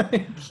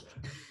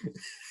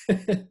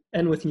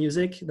 And with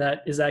music that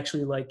is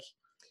actually like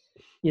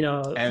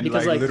And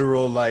because like like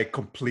literal like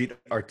complete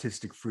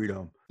artistic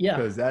freedom, yeah,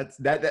 because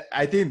that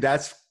I think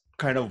that's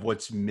kind of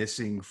what's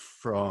missing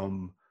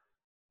from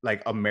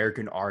like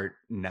American art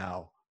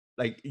now.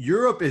 Like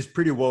Europe is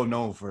pretty well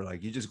known for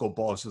like you just go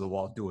balls to the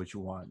wall, do what you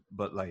want.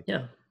 But like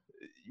yeah,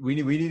 we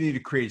need to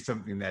create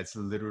something that's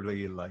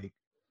literally like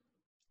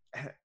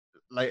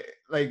like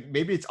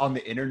maybe it's on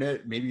the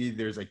internet, maybe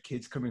there's like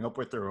kids coming up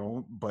with their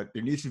own, but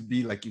there needs to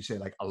be, like you said,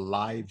 like a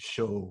live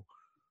show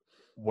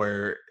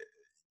where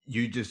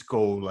you just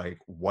go like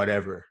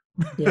whatever.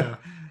 yeah.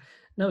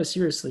 No,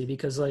 seriously,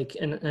 because like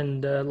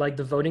and like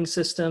the voting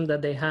system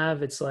that they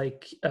have, it's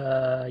like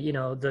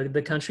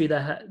the country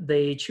that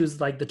they choose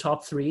like the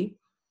top three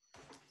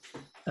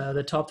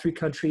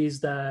countries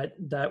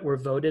that were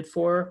voted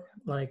for,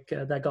 like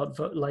that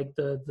got like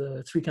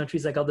the three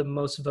countries that got the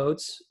most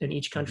votes in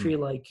each country,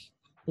 Hmm. like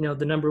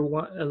the number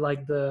one,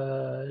 like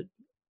the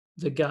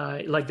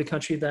guy, like the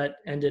country that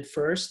ended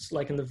first,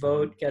 like in the Hmm.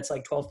 vote, gets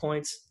like 12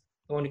 points.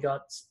 The one who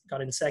got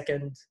in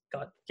second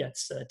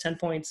gets 10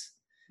 points,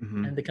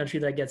 Hmm. and the country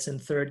that gets in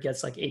third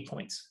gets like 8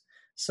 points.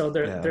 So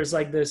Yeah. there's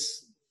like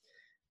this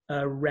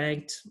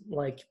ranked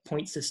like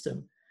point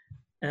system,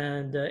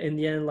 and in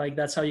the end, like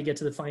that's how you get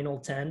to the final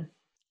 10.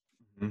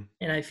 Hmm.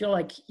 And I feel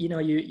like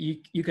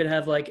you could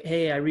have like,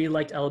 hey, I really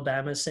liked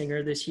Alabama's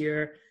singer this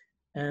year,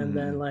 and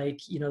then Hmm. like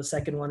the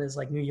second one is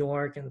like New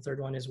York, and the third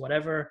one is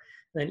whatever.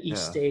 Then each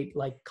Yeah. state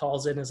like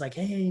calls in and is like,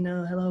 hey,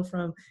 hello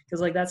from,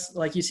 because like that's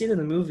like you see it in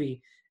the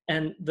movie.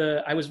 And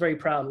I was very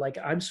proud. Like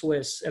I'm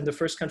Swiss, and the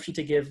first country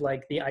to give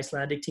like the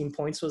Icelandic team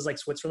points was like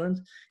Switzerland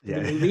in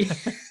the Yeah. movie.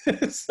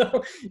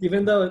 So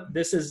even though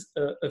this is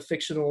a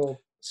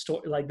fictional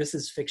story, like this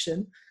is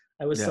fiction,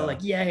 I was still Yeah.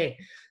 like, yay!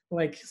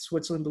 Like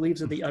Switzerland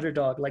believes in the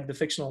underdog, like the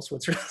fictional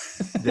Switzerland.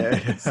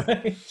 It's Yeah.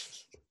 like,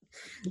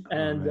 Oh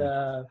and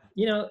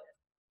man.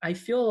 I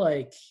feel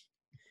like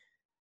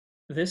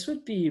this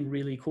would be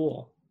really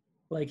cool.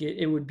 Like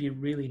it would be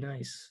really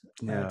nice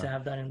Yeah. to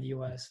have that in the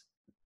US.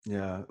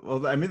 Yeah.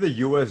 Well, I mean, the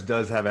US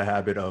does have a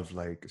habit of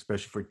like,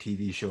 especially for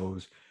TV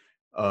shows,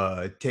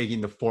 taking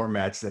the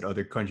formats that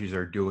other countries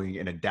are doing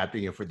and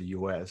adapting it for the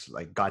US,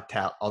 like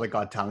all the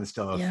Got Talent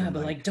stuff Yeah, and but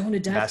like like don't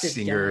adapt Mass it,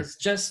 Singer. guys.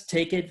 Just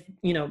take it,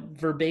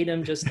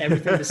 verbatim, just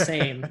everything the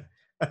same,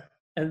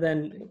 and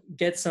then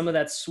get some of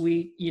that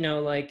sweet,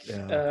 like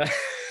Yeah.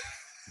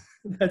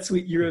 that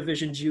sweet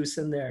Eurovision juice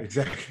in there.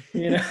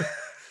 Exactly. You know?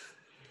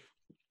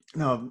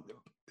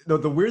 No,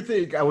 the weird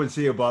thing I would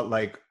say about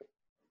like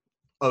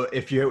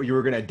if you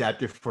were gonna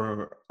adapt it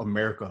for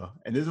America,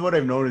 and this is what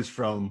I've noticed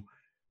from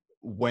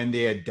when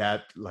they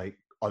adapt like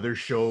other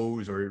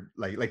shows or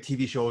like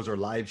TV shows or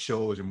live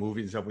shows or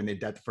movies and stuff, when they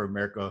adapt it for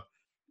America,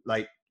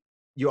 like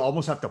you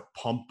almost have to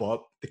pump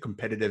up the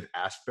competitive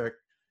aspect.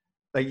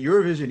 Like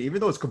Eurovision, even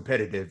though it's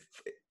competitive,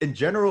 in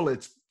general,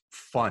 it's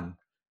fun.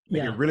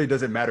 Like it Yeah, really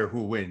doesn't matter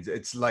who wins.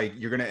 It's like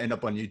you're gonna end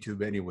up on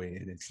YouTube anyway,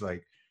 and it's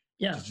like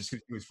yeah,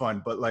 it was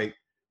fun. But like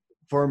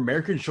for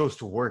American shows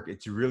to work,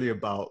 it's really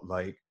about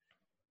like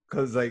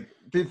because like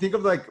think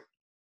of like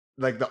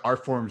the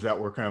art forms that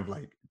were kind of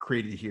like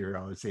created here.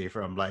 I would say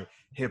from like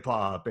hip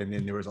hop, and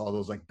then there was all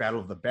those like battle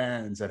of the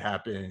bands that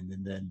happened,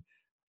 and then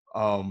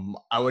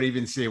I would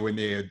even say when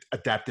they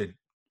adapted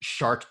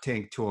Shark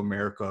Tank to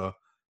America,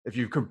 if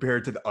you compare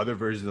it to the other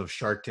versions of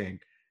Shark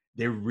Tank,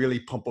 they really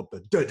pump up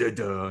the da da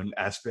da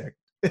aspect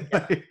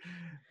yeah.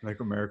 like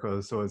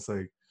America. So it's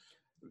like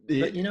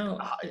But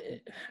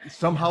it,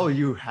 somehow yeah,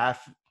 you have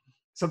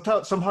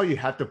somehow you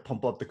have to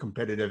pump up the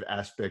competitive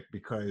aspect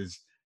because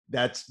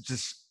that's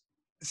just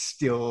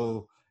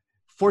still,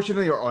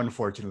 fortunately or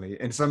unfortunately,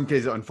 in some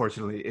cases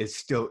unfortunately, it's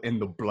still in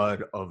the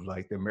blood of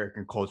like the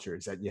American culture,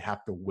 is that you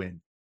have to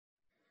win,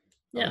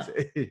 I would yeah.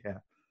 say. Yeah.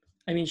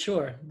 I mean,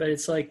 sure, but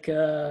it's like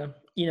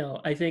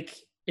I think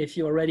if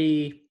you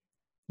already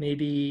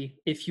maybe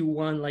if you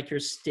won like your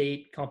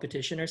state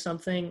competition or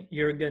something,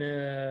 you're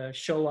gonna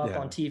show up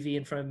on Yeah. TV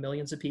in front of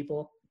millions of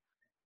people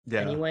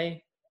Yeah.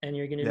 anyway, and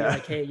you're gonna be Yeah.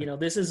 like, hey,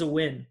 this is a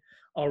win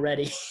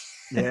already.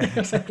 Yeah.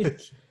 Exactly.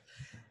 Like,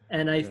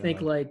 and I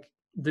think Yeah. like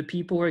the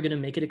people who are gonna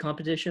make it a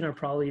competition are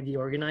probably the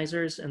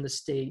organizers and the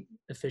state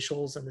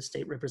officials and the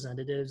state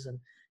representatives and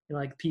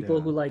like people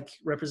Yeah. who like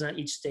represent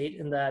each state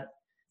in that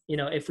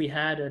if we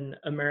had an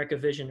America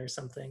Vision or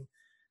something,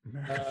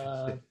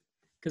 America.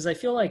 because I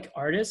feel like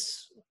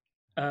artists,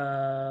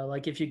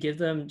 like if you give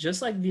them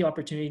just like the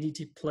opportunity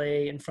to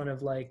play in front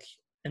of like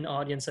an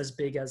audience as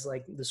big as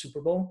like the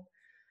Super Bowl,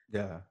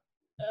 Yeah.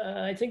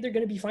 I think they're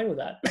going to be fine with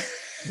that.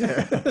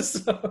 Yeah.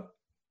 So,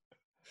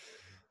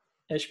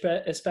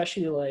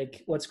 especially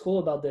like what's cool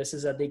about this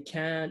is that they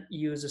can't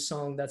use a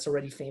song that's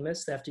already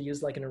famous. They have to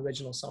use like an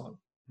original song,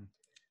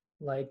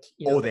 like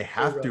Oh, they that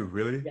they have to, wrote.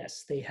 really?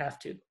 Yes, they have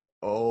to.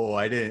 Oh,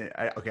 I didn't.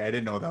 Okay, I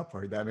didn't know that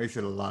part. That makes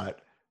it a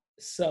lot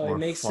So it more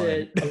makes fun.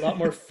 it a lot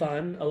more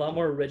fun, a lot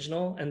more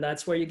original, and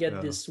that's where you get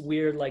Yeah. this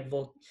weird like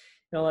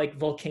like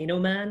Volcano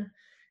Man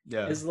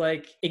Yeah. is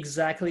like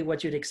exactly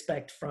what you'd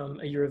expect from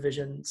a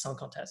Eurovision Song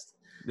Contest.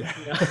 Yeah.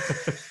 You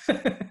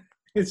know,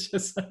 it's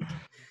just like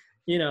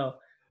you know,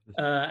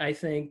 I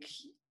think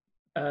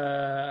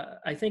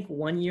I think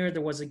one year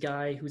there was a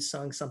guy who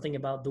sung something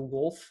about the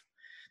wolf.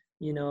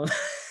 You know,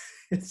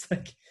 it's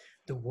like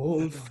the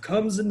wolf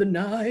comes in the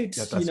night.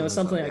 Yeah, that's what I Something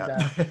thought. like Yeah.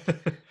 that.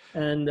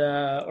 And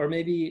or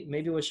maybe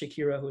it was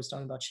Shakira who was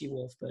talking about she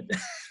wolf, but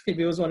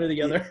maybe it was one or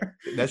the Yeah, other.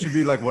 that should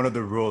be like one of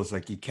the rules.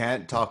 Like you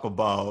can't talk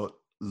about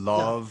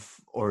No, love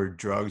or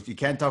drugs. You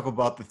can't talk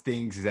about the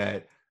things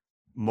that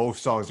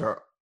most songs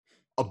are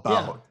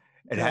yeah, about.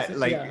 It had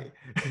yeah. like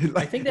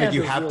I think they like have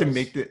you those have to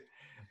make rules. the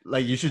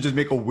like you should just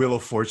make a wheel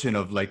of fortune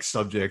of like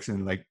subjects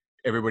and like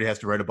everybody has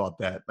to write about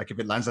that. Like if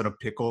it lands on a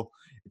pickle,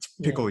 it's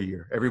Yeah, pickle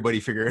year. Everybody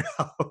figure it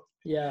out.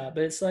 yeah,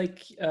 but it's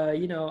like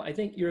I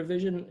think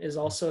Eurovision is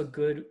also a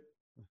good.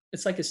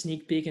 It's like a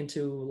sneak peek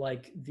into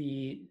like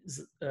the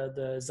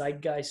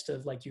zeitgeist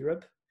of like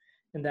Europe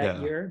in that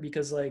Yeah, year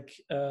because like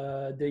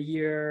the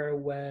year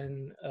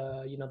when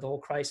the whole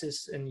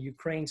crisis in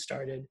Ukraine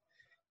started,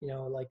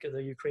 like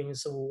the Ukrainian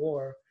civil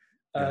war.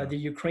 yeah, The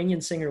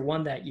Ukrainian singer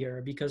won that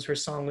year because her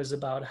song was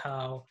about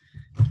how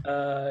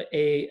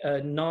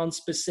a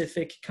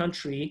non-specific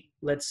country,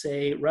 let's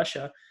say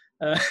Russia,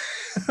 uh,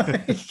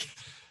 like,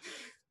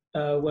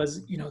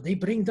 was they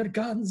bring their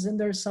guns and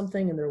there's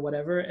something and they're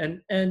whatever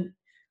and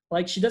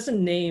like she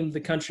doesn't name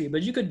the country,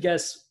 but you could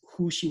guess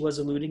who she was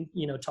alluding,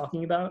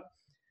 talking about,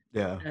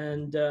 yeah,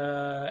 and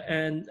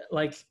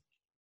like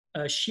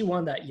she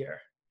won that year.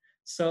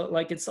 So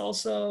like it's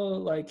also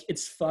like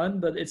it's fun,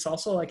 but it's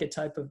also like a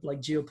type of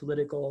like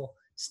geopolitical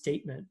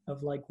statement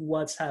of like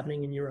what's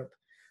happening in Europe.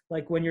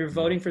 Like when you're mm,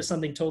 voting for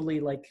something totally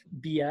like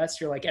BS,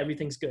 you're like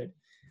everything's good.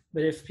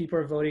 But if people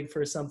are voting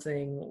for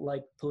something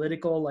like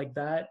political like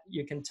that,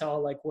 you can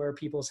tell like where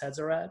people's heads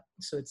are at.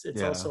 So it's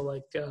yeah, also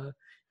like you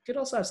could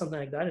also have something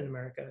like that in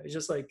America. It's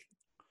just like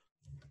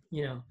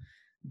you know,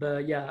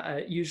 but yeah,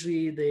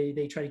 usually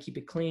they try to keep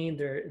it clean.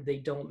 They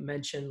don't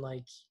mention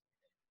like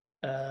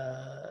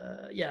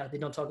yeah, they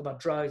don't talk about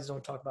drugs,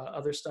 don't talk about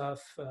other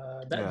stuff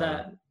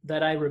yeah,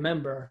 that I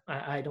remember.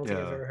 I don't think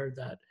I've yeah, ever heard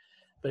that,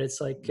 but it's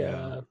like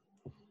yeah,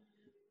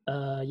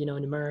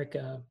 in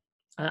America,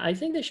 I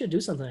think they should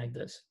do something like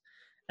this.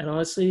 And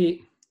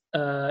honestly,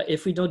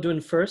 if we don't do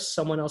it first,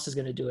 someone else is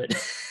going to do it.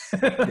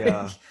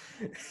 yeah.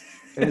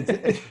 And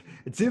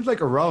it seems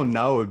like around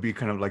now would be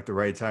kind of like the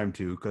right time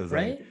too, because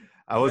like Right,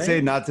 I would say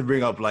right, not to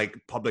bring up like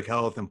public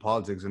health and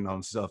politics and all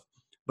that stuff,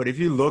 but if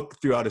you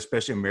look throughout,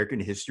 especially American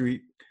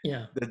history,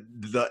 yeah,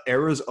 the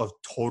eras of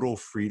total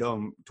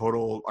freedom,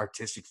 total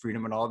artistic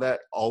freedom, and all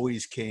that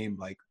always came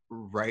like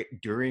right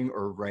during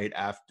or right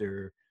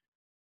after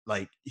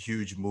like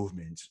huge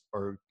movements,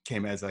 or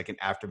came as like an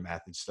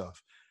aftermath and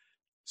stuff.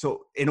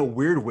 So in a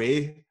weird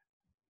way,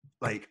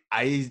 like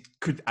I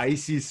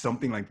see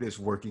something like this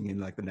working in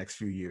like the next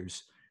few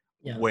years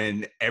yeah.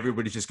 when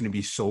everybody's just going to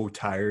be so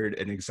tired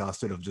and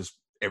exhausted of just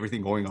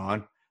everything going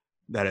on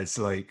that it's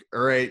like,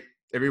 all right,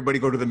 everybody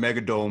go to the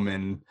megadome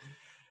and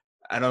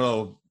I don't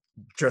know,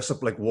 dress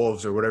up like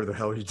wolves or whatever the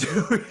hell you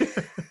do.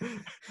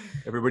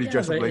 Everybody Yeah,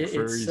 dress up but like it's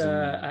furries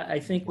and I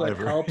think what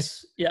whatever.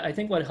 helps, yeah, I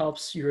think what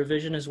helps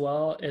Eurovision as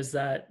well is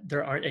that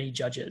there aren't any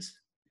judges.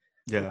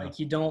 Yeah, Like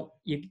you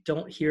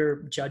don't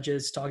hear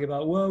judges talking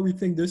about, well, we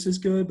think this is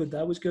good, but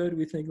that was good.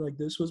 We think like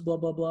this was blah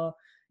blah blah.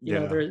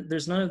 yeah,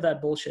 There's none of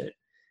that bullshit.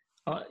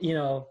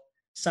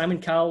 Simon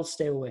Cowell,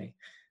 stay away.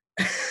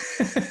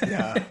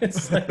 yeah,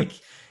 It's like,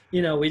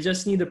 we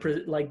just need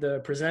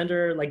the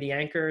presenter, like the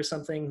anchor or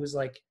something, who's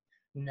like,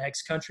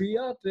 next country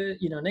up,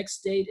 next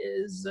state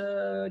is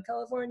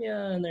California,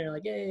 and they're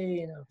like,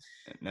 hey, and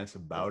that's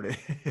about it.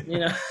 you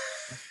know,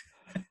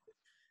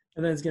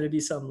 and then it's gonna be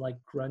some like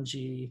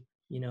grungy,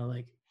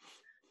 like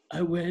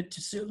I went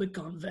to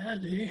Silicon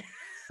Valley.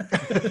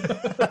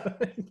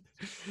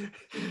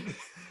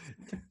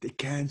 They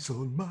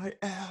canceled my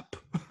app.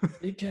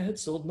 They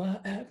canceled my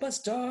app. My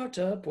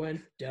startup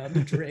went down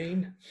the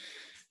drain.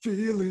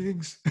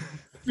 Feelings.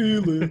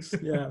 Felix.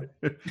 Yeah.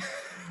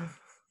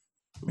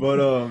 But But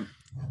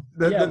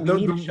the, yeah, the, we the,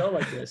 need a the show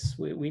like this.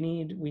 We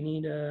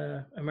need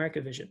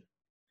America Vision.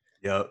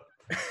 yeah.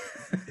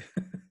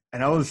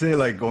 And I would say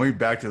like going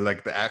back to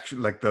like the actual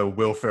like the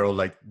Will Ferrell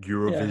like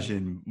Yeah.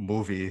 Eurovision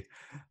movie.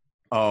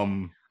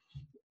 Um,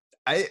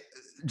 I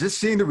just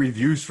seeing the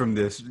reviews from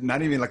this,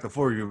 not even like the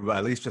full review, but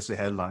at least just the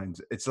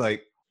headlines. It's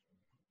like,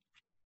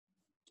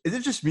 is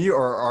it just me,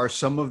 or are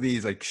some of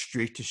these like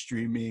straight to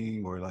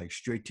streaming or like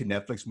straight to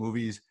Netflix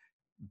movies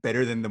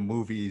better than the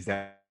movies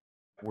that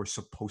were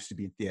supposed to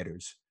be in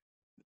theaters?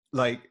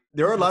 like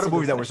there are a lot That's a of good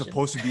movies that were question.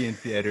 supposed to be in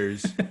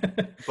theaters,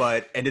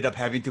 but ended up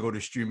having to go to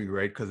streaming,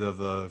 right? Because of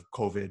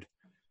COVID.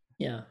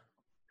 Yeah.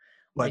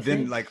 Well, I But then,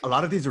 think, like a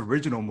lot of these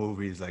original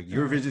movies, like uh,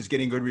 Eurovision is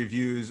getting good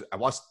reviews. I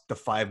watched The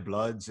Five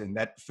Bloods, and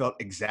that felt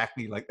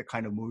exactly like the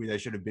kind of movie that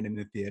should have been in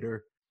the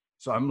theater.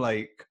 So I'm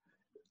like,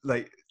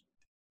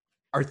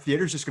 are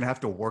theaters just gonna have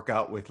to work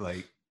out with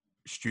like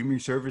streaming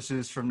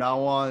services from now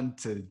on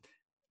to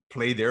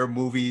play their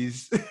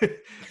movies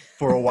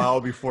for a while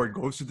before it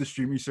goes to the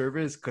streaming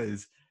service?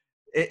 Because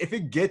if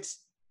it gets,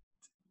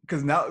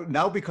 because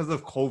now because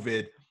of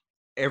COVID,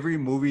 every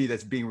movie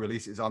that's being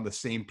released is on the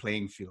same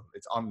playing field.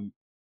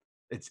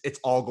 It's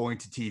all going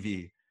to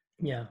TV.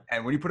 yeah.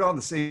 And when you put it on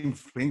the same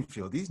playing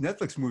field, these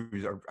Netflix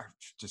movies are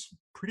just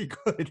pretty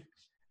good.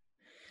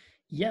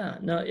 Yeah.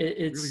 No, Really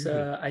it's,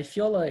 good. I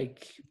feel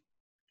like,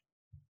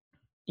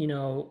 you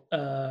know,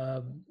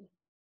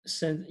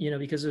 since,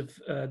 because of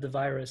the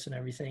virus and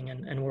everything,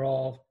 and we're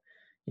all,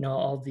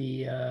 all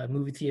the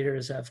movie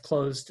theaters have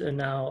closed, and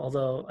now,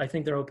 although I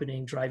think they're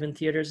opening drive-in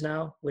theaters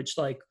now, which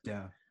like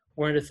Yeah.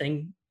 weren't a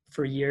thing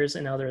for years,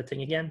 and now they're a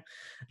thing again.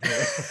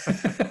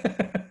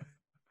 Yeah.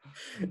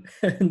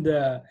 And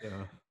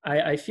Yeah.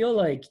 I feel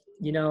like,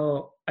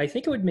 I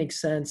think it would make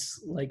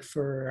sense like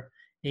for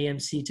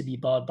AMC to be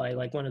bought by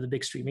like one of the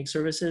big streaming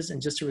services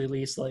and just to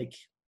release like,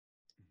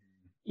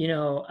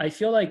 I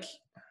feel like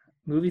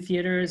movie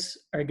theaters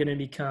are going to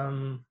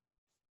become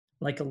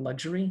like a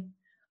luxury.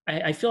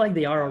 I feel like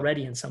they are Yeah.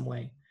 already in some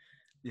way,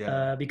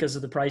 Yeah. because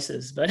of the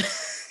prices, but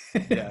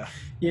Yeah.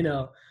 you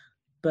know,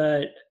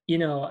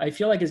 I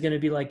feel like it's going to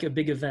be like a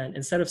big event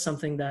instead of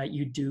something that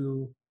you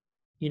do,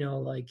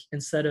 like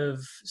instead of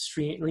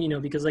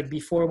stream, because like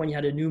before when you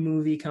had a new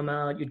movie come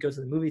out, you'd go to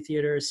the movie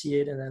theater, see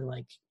it, and then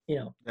like,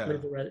 Yeah.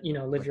 live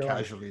Like your life,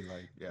 casually,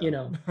 like, you yeah.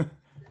 know.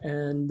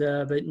 And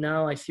but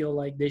now I feel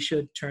like they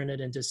should turn it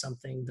into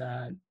something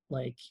that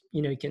like,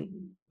 you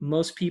can,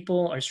 most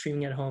people are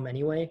streaming at home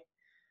anyway,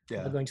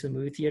 Yeah. going to the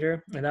movie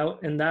theater,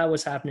 and that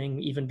was happening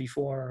even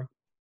before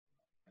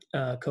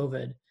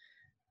COVID.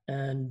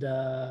 And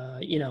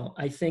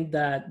I think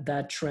that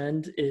that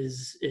trend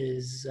is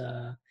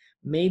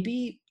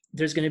maybe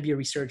there's going to be a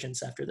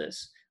resurgence after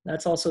this.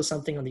 That's also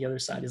something on the other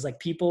side, is like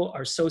people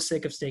are so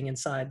sick of staying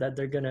inside that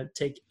they're going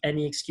to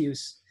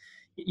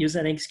use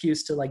any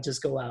excuse to like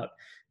just go out,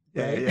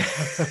 Yeah. right?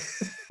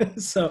 Yeah.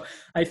 So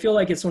I feel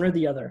like it's one or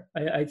the other.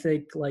 I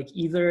think like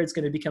either it's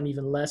going to become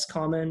even less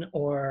common,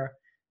 or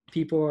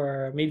people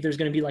are, maybe there's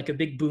going to be like a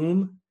big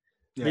boom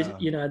this,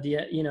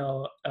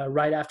 Yeah.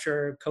 right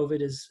after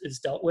COVID is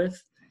dealt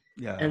with,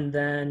 Yeah. and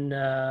then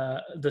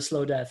the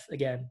slow death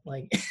again,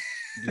 like,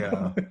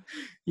 Yeah.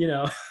 you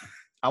know,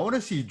 I want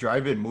to see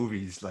drive-in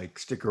movies like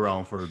stick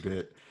around for a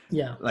bit.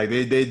 yeah. Like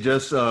they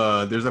just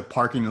there's a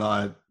parking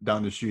lot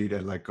down the street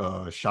at like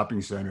a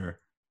shopping center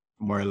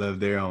from where I live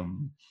there.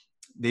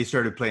 They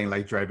started playing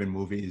like drive-in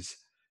movies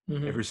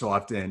Hmm. every so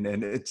often,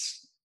 and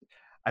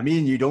I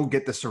mean, you don't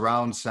get the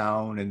surround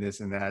sound and this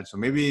and that. So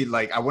maybe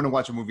like I want to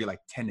watch a movie like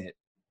Tenet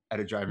at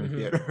a drive-in Hmm.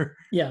 theater.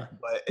 Yeah.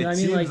 But No, it I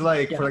mean, seems like,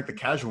 like for yeah. like the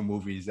casual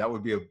movies, that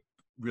would be a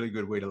really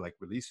good way to like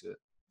release it.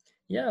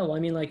 Yeah, well, I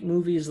mean, like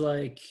movies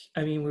like,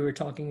 I mean, we were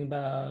talking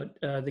about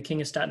The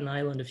King of Staten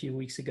Island a few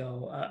weeks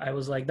ago. I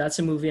was like, that's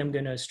a movie I'm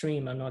gonna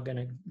stream.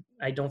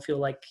 I don't feel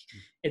like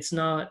it's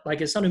not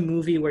a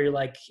movie where you're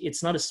like,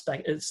 it's not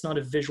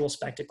a visual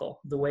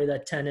spectacle the way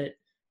that Tenet,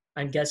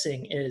 I'm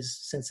guessing, is,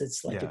 since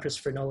it's like a Yeah.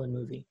 Christopher Nolan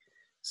movie.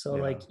 So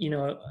Yeah. like,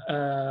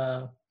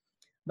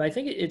 but I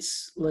think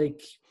it's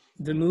like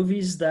the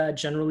movies that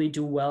generally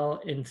do well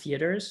in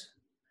theaters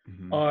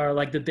Hmm. are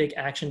like the big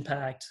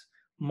action-packed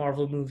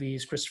Marvel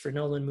movies, Christopher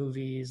Nolan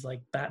movies, like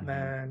Hmm.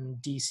 Batman,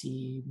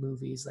 DC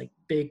movies, like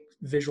big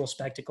visual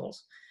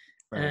spectacles.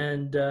 Right.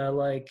 And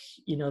like,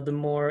 the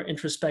more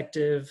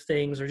introspective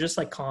things, or just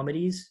like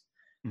comedies,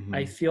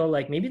 I Hmm. feel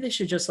like maybe they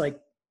should just like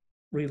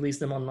release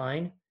them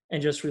online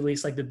and just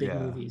release like the big Yeah.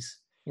 movies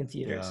in Yeah.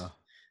 theaters.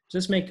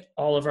 Just make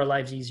all of our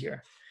lives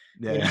easier,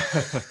 you know.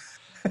 Yeah.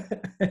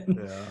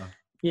 Yeah.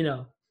 you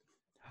know,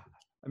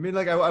 I mean,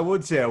 like I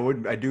would say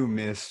I do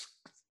miss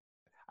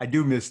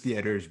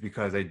theaters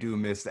because I do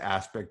miss the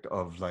aspect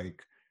of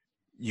like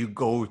you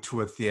go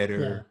to a yeah,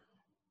 theater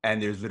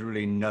and there's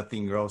literally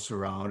nothing else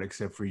around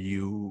except for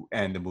you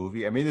and the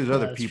movie. I mean, there's yeah,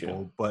 other that's true.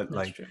 people, but That's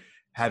like true.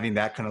 having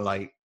that kind of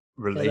like Yeah,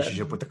 that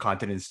relationship with the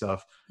content and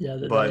stuff.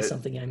 that is But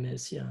something I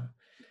miss. Yeah.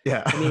 I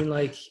yeah, mean,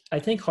 like, I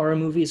think horror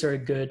movies are a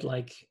good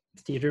like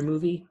theater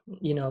movie,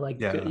 like,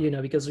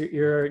 yeah, because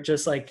you're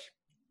just like,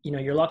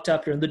 you're locked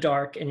up, you're in the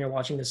dark, and you're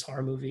watching this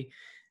horror movie,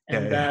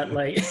 and that yeah,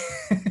 like,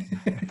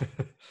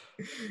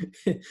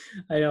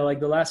 I know, like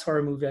the last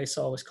horror movie I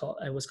saw was called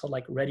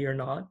like Ready or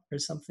Not or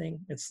something.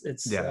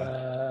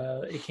 yeah,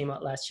 It came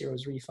out last year. It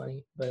was really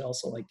funny, but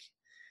also like,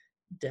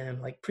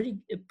 damn, like pretty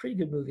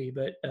good movie.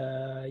 But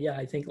yeah,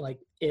 I think like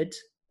It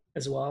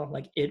as well,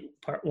 like It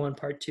Part One,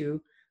 Part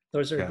Two.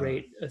 Those are yeah,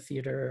 great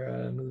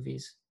theater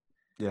movies.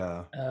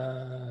 yeah,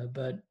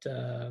 But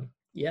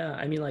yeah,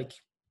 I mean, like,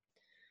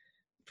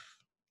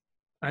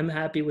 I'm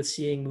happy with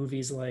seeing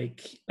movies like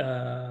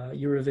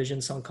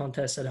Eurovision Song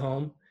Contest at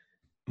home.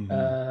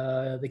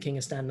 Mm-hmm. The King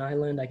of Staten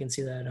Island, I can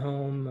see that at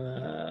home.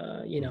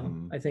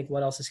 Mm-hmm. I think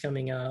what else is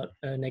coming out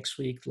next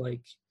week?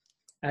 Like,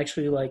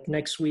 actually, like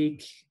next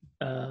week,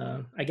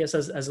 I guess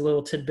as a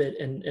little tidbit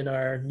in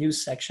our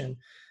news section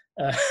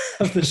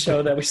of the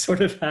show that we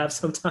sort of have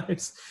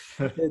sometimes,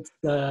 it's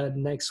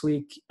next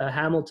week.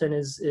 Hamilton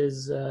is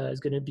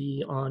going to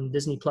be on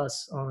Disney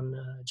Plus on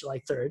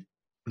July 3rd,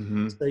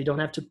 Mm-hmm. so you don't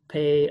have to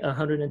pay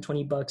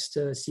 $120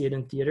 to see it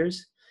in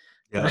theaters.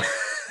 Yeah.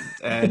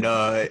 And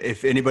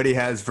if anybody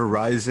has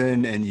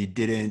Verizon and you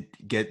didn't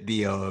get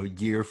the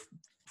year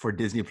for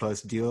Disney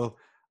Plus deal,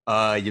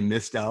 you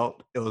missed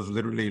out. It was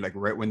literally like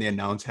right when they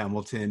announced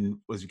Hamilton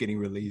was getting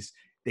released,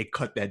 they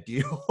cut that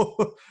deal.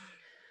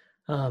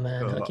 Oh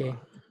man, So okay,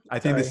 I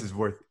think this sorry. is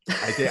worth.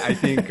 I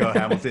think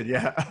Hamilton,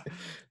 yeah.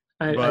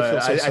 I But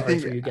feel so I sorry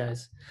think for you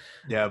guys.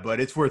 yeah, but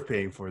it's worth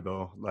paying for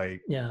though.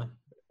 Like Yeah,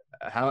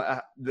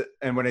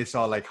 and when I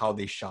saw like how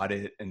they shot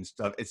it and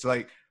stuff, it's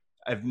like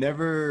I've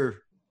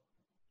never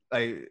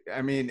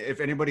I mean, if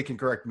anybody can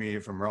correct me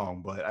if I'm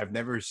wrong, but I've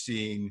never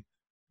seen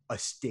a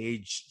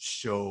stage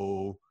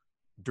show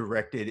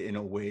directed in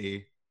a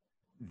way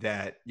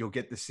that you'll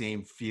get the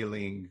same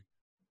feeling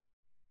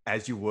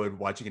as you would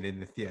watching it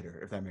in the theater,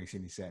 if that makes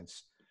any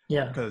sense.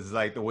 yeah, Because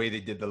like the way they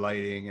did the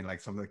lighting and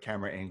like some of the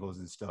camera angles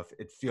and stuff,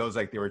 it feels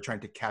like they were trying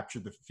to capture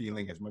the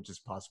feeling as much as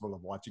possible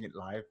of watching it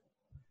live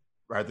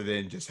rather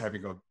than just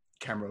having a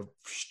camera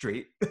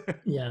straight.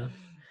 yeah.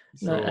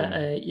 No,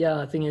 So yeah.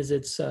 The thing is,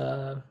 it's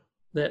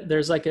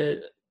there's like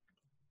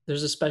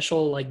there's a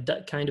special like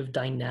kind of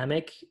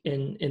dynamic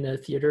in a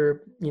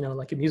theater,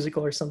 like a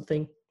musical or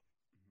something,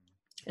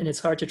 and it's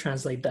hard to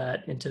translate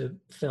that into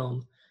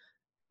film.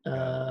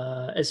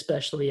 yeah,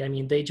 Especially, I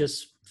mean, they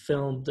just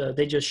filmed,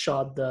 they just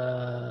shot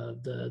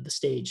the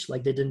stage,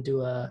 like they didn't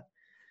do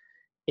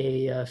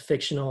a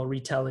fictional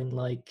retelling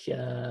like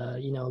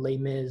Les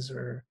Mis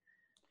or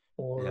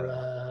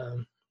yeah.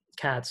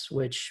 Cats,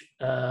 which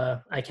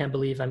I can't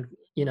believe I'm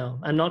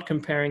not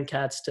comparing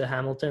Cats to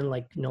Hamilton.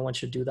 Like no one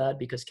should do that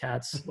because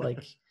Cats,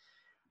 like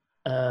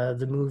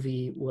the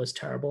movie was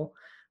terrible,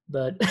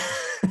 but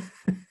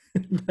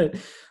but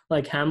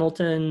like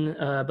Hamilton.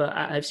 But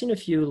I've seen a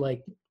few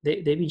like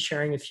they've been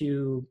sharing a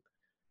few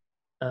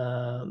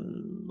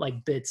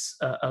like bits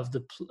of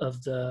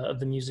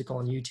the musical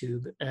on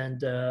YouTube,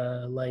 and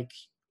like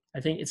I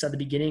think it's at the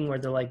beginning where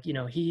they're like,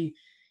 he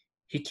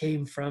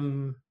came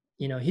from,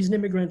 he's an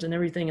immigrant and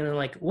everything, and then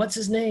like, what's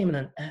his name? And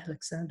then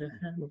Alexander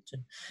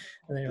Hamilton,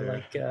 and they're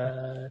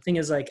Yeah. like, thing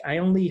is like, I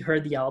only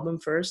heard the album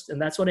first,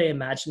 and that's what I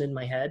imagined in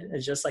my head.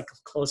 It's just like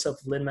close up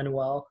Lin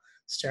Manuel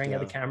staring at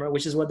the Yeah. camera,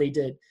 which is what they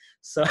did.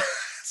 So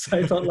so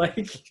I thought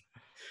like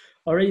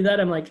already that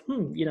I'm like,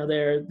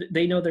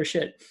 they know their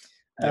shit.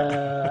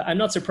 Yeah. I'm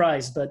not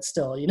surprised, but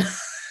still, Yeah.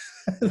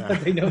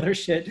 that they know their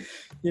shit.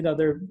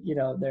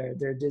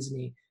 They're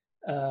Disney.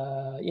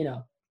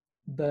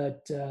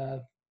 But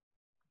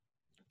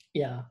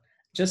yeah.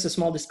 Just a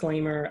small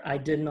disclaimer: I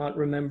did not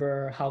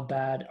remember how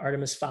bad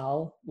Artemis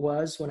Fowl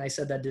was when I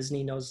said that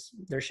Disney knows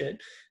their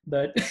shit,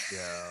 but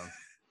Yeah.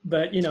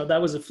 but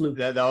that was a fluke.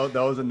 That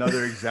was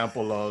another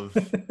example of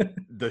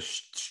the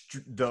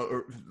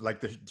like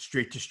the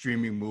straight to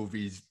streaming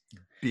movies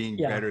being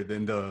Yeah. better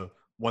than the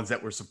ones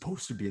that were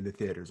supposed to be in the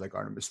theaters, like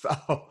Artemis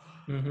Fowl.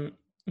 Mm-hmm.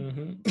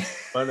 Mm-hmm.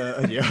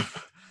 But yeah,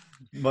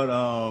 but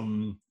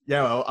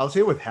yeah, I'll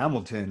say with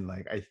Hamilton,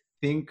 like I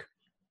think,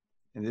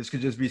 and this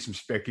could just be some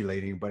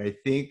speculating, but I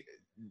think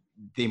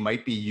they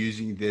might be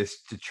using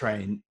this to try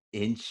and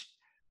inch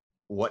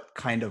what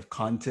kind of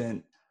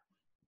content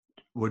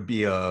would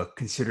be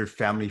considered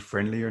family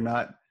friendly or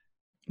not.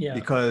 Yeah.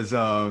 Because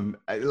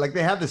like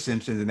they have the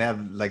Simpsons and they have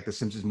like the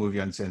Simpsons movie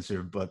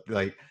uncensored, but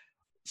like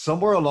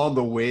somewhere along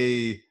the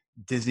way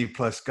Disney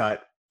Plus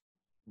got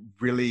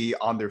really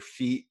on their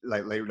feet,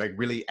 like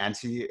really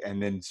antsy,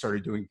 and then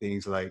started doing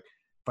things like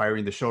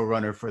firing the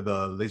showrunner for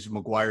the Lizzie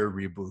McGuire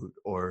reboot,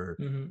 or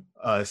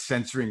Mm-hmm.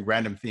 censoring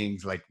random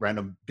things like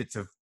random bits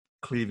of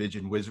cleavage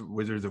and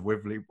Wizards of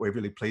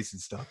Waverly Place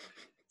and stuff.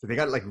 So they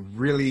got like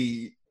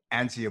really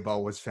antsy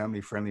about what's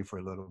family friendly for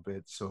a little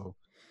bit. So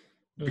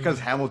because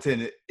Mm-hmm.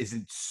 Hamilton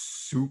isn't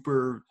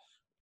super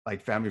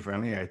like family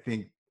friendly, I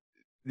think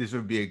this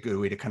would be a good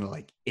way to kind of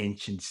like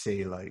inch and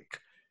say like,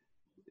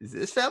 is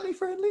this family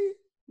friendly?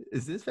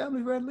 Is this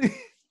family friendly?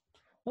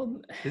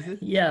 Well, Is it?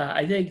 yeah,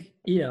 I think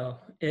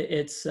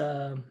it's.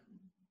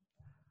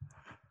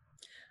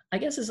 I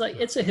guess it's like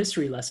it's a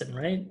history lesson,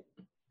 right?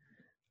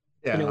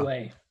 In a Yeah,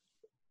 way,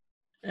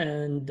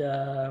 and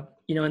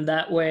in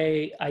that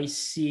way, I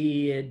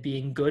see it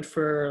being good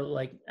for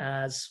like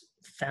as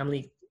family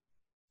yeah,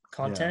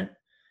 content.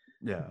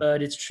 yeah,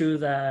 But it's true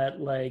that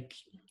like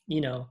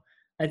you know,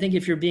 I think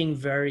if you're being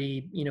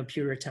very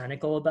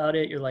puritanical about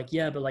it, you're like,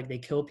 yeah, but like they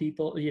kill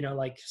people.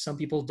 Like some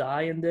people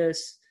die in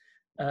this.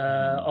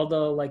 mhm.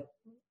 Although like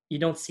you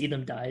don't see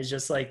them die. It's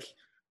just like,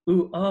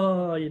 ooh,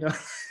 oh, Yeah,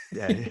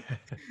 yeah,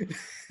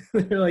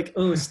 they're like,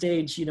 oh,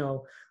 stage,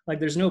 like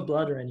there's no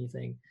blood or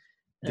anything,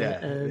 yeah,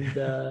 and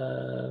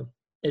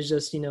it's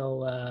just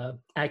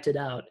acted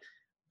out.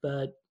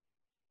 But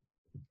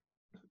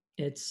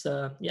it's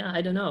yeah,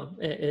 I don't know.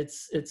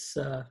 It's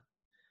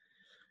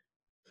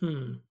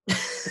hmm.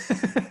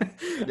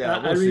 Yeah,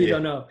 I we'll really see.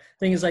 don't know.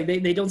 Thing is, like,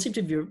 they don't seem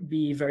to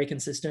be very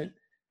consistent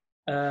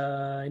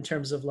in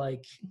terms of,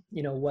 like,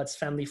 what's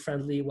family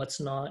friendly, what's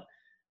not.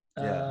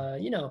 Yeah,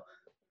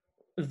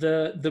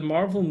 The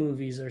Marvel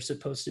movies are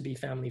supposed to be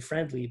family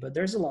friendly, but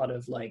there's a lot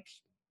of, like,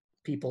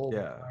 people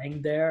yeah,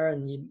 dying there,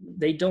 and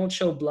they don't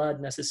show blood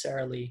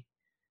necessarily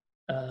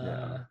yeah,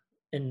 uh,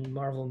 in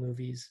Marvel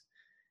movies.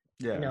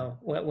 yeah,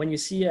 When you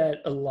see a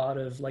lot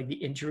of, like, the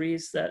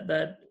injuries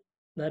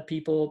that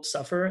people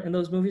suffer in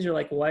those movies, you're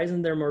like, why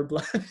isn't there more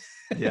blood?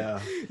 yeah.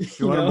 If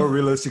you you want a know more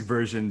realistic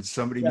version,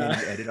 somebody made yeah.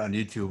 an edit on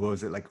YouTube. What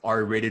was it, like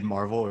R-rated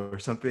Marvel or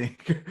something?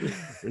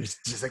 It's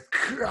just like,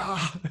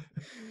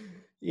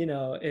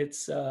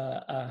 It's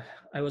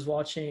I was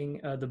watching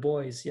The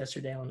Boys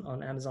yesterday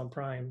on Amazon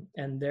Prime,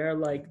 and they're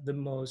like the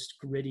most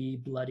gritty,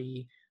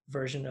 bloody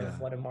version of yeah,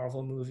 what a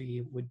Marvel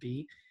movie would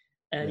be.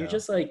 And you're yeah,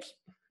 just like,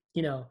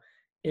 you know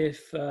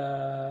if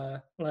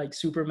like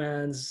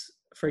Superman's,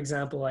 for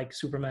example, like,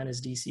 Superman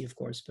is DC, of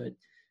course, but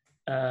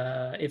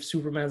if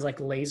Superman's, like,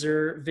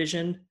 laser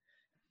vision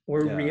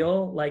were yeah,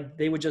 real, like,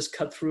 they would just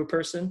cut through a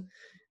person.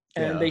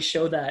 And they yeah.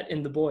 show that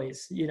in The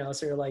Boys,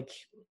 so you're like,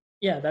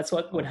 yeah, that's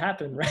what would Oh,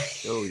 happen,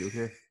 right? oh, you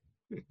okay?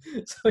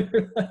 So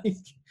you're like,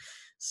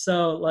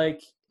 so,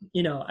 like,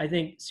 I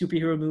think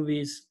superhero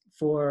movies,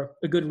 for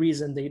a good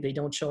reason, they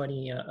don't show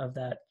any of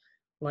that,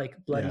 like,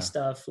 bloody Yeah.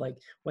 stuff. Like,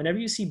 whenever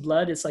you see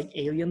blood, it's like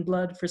alien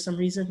blood for some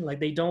reason. Like,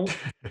 they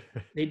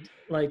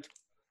like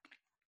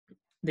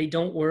they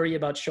don't worry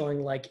about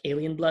showing, like,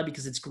 alien blood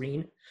because it's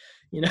green,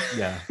 you know.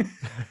 Yeah.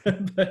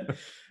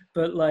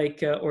 but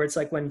like, or it's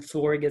like when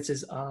Thor gets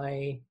his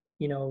eye,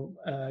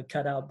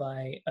 cut out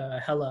by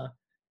Hela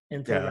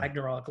in Thor Yeah.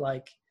 Ragnarok.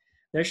 Like,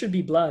 there should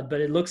be blood,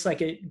 but it looks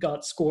like it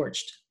got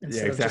scorched Yeah,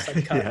 instead of just, like,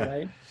 exactly. cut, Yeah.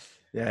 right?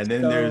 Yeah. And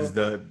then there's So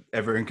the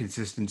ever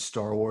inconsistent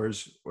Star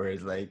Wars where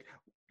it's like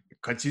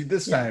cuts you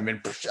this yeah, time and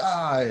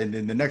and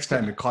then the next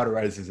time yeah, it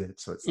cauterizes it.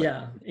 So it's like,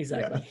 yeah, yeah.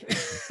 exactly.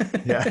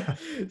 Yeah.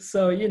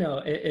 So,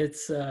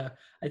 it's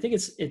I think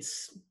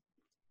it's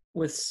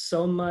with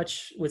so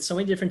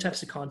many different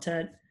types of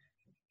content.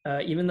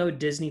 Even though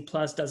Disney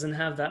Plus doesn't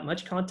have that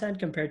much content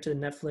compared to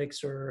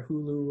Netflix or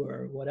Hulu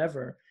or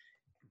whatever,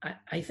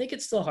 I think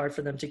it's still hard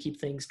for them to keep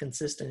things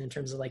consistent in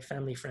terms of, like,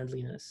 family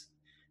friendliness,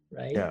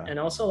 right? Yeah. And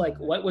also, like,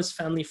 what was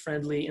family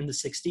friendly in the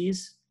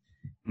 60s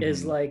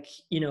is, Hmm. like,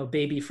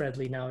 baby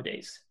friendly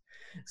nowadays.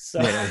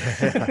 So Yeah.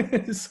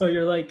 Yeah. so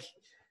you're like,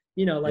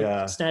 like,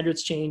 Yeah.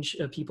 standards change,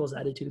 people's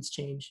attitudes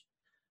change.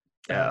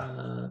 Yeah.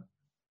 uh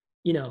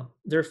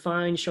they're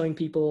fine showing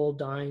people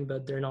dying,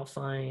 but they're not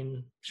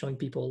fine showing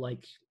people,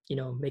 like,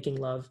 making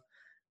love.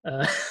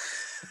 uh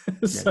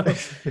Yeah. so,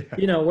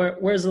 Yeah.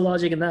 where's the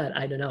logic in that?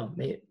 I don't know.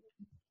 Maybe,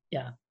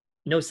 yeah,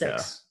 no Yeah.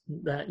 sex.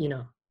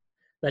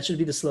 That should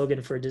be the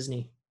slogan for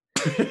Disney.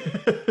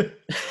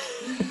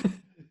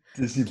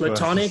 Disney Plus is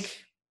platonic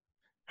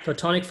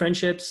Platonic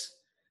friendships,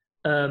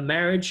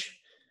 marriage,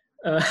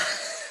 uh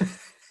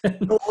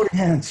no holding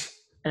hands.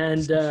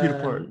 and 6 feet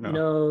apart.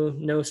 No.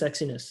 no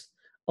sexiness.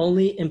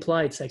 Only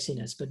implied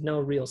sexiness, but no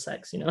real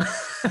sex.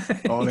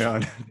 Only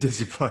on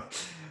Disney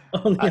Plus.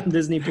 Only I, on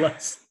Disney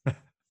Plus.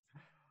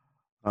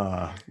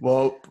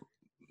 well,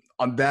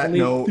 on that Only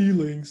note,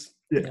 feelings.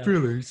 yeah, Yeah.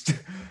 feelings.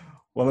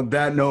 Well, on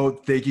that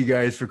note, thank you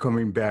guys for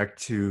coming back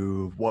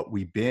to What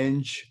We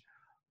Binge.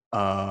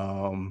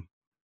 Um,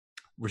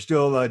 we're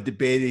still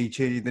debating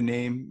changing the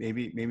name.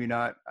 Maybe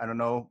not. I don't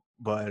know.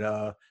 But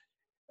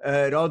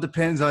it all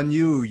depends on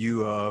you,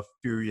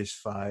 Furious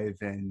Five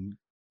and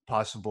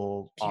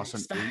possible Furious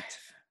Awesome 5. Eight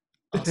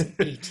Awesome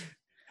 8.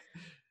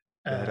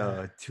 that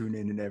Uh, tune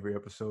in every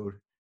episode.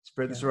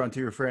 Spread this yeah. around to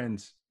your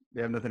friends.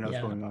 They have nothing else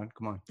Yeah. going on.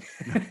 Come on.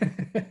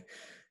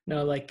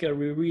 No, like,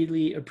 we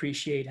really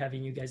appreciate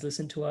having you guys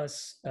listen to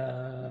us.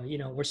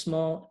 We're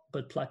small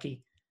but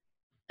plucky,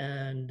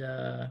 and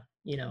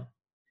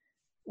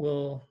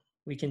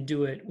we can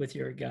do it with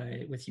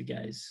you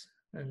guys,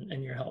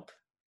 and your help.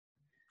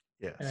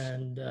 Yes.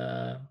 And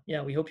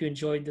yeah, we hope you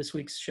enjoyed this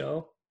week's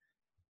show,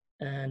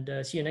 and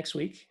see you next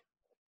week.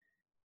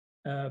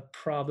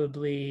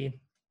 Probably.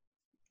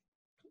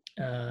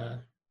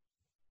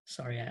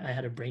 Sorry, I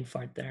had a brain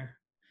fart there.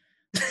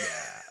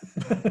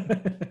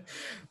 Yeah.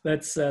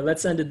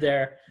 Let's end it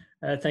there.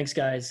 Thanks,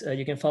 guys.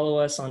 You can follow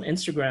us on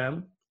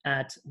Instagram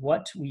at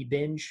What We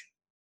Binge,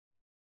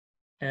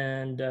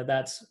 and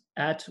that's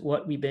at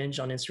What We Binge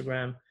on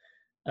Instagram.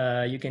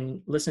 You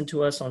can listen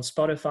to us on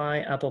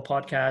Spotify, Apple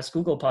Podcasts,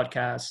 Google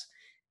Podcasts,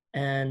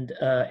 and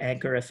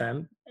Anchor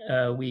FM.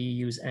 We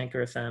use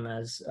Anchor FM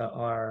as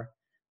our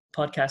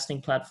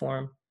podcasting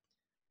platform.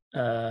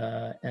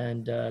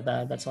 And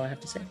that's all I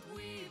have to say.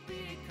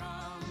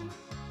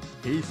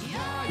 Peace.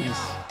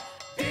 Peace.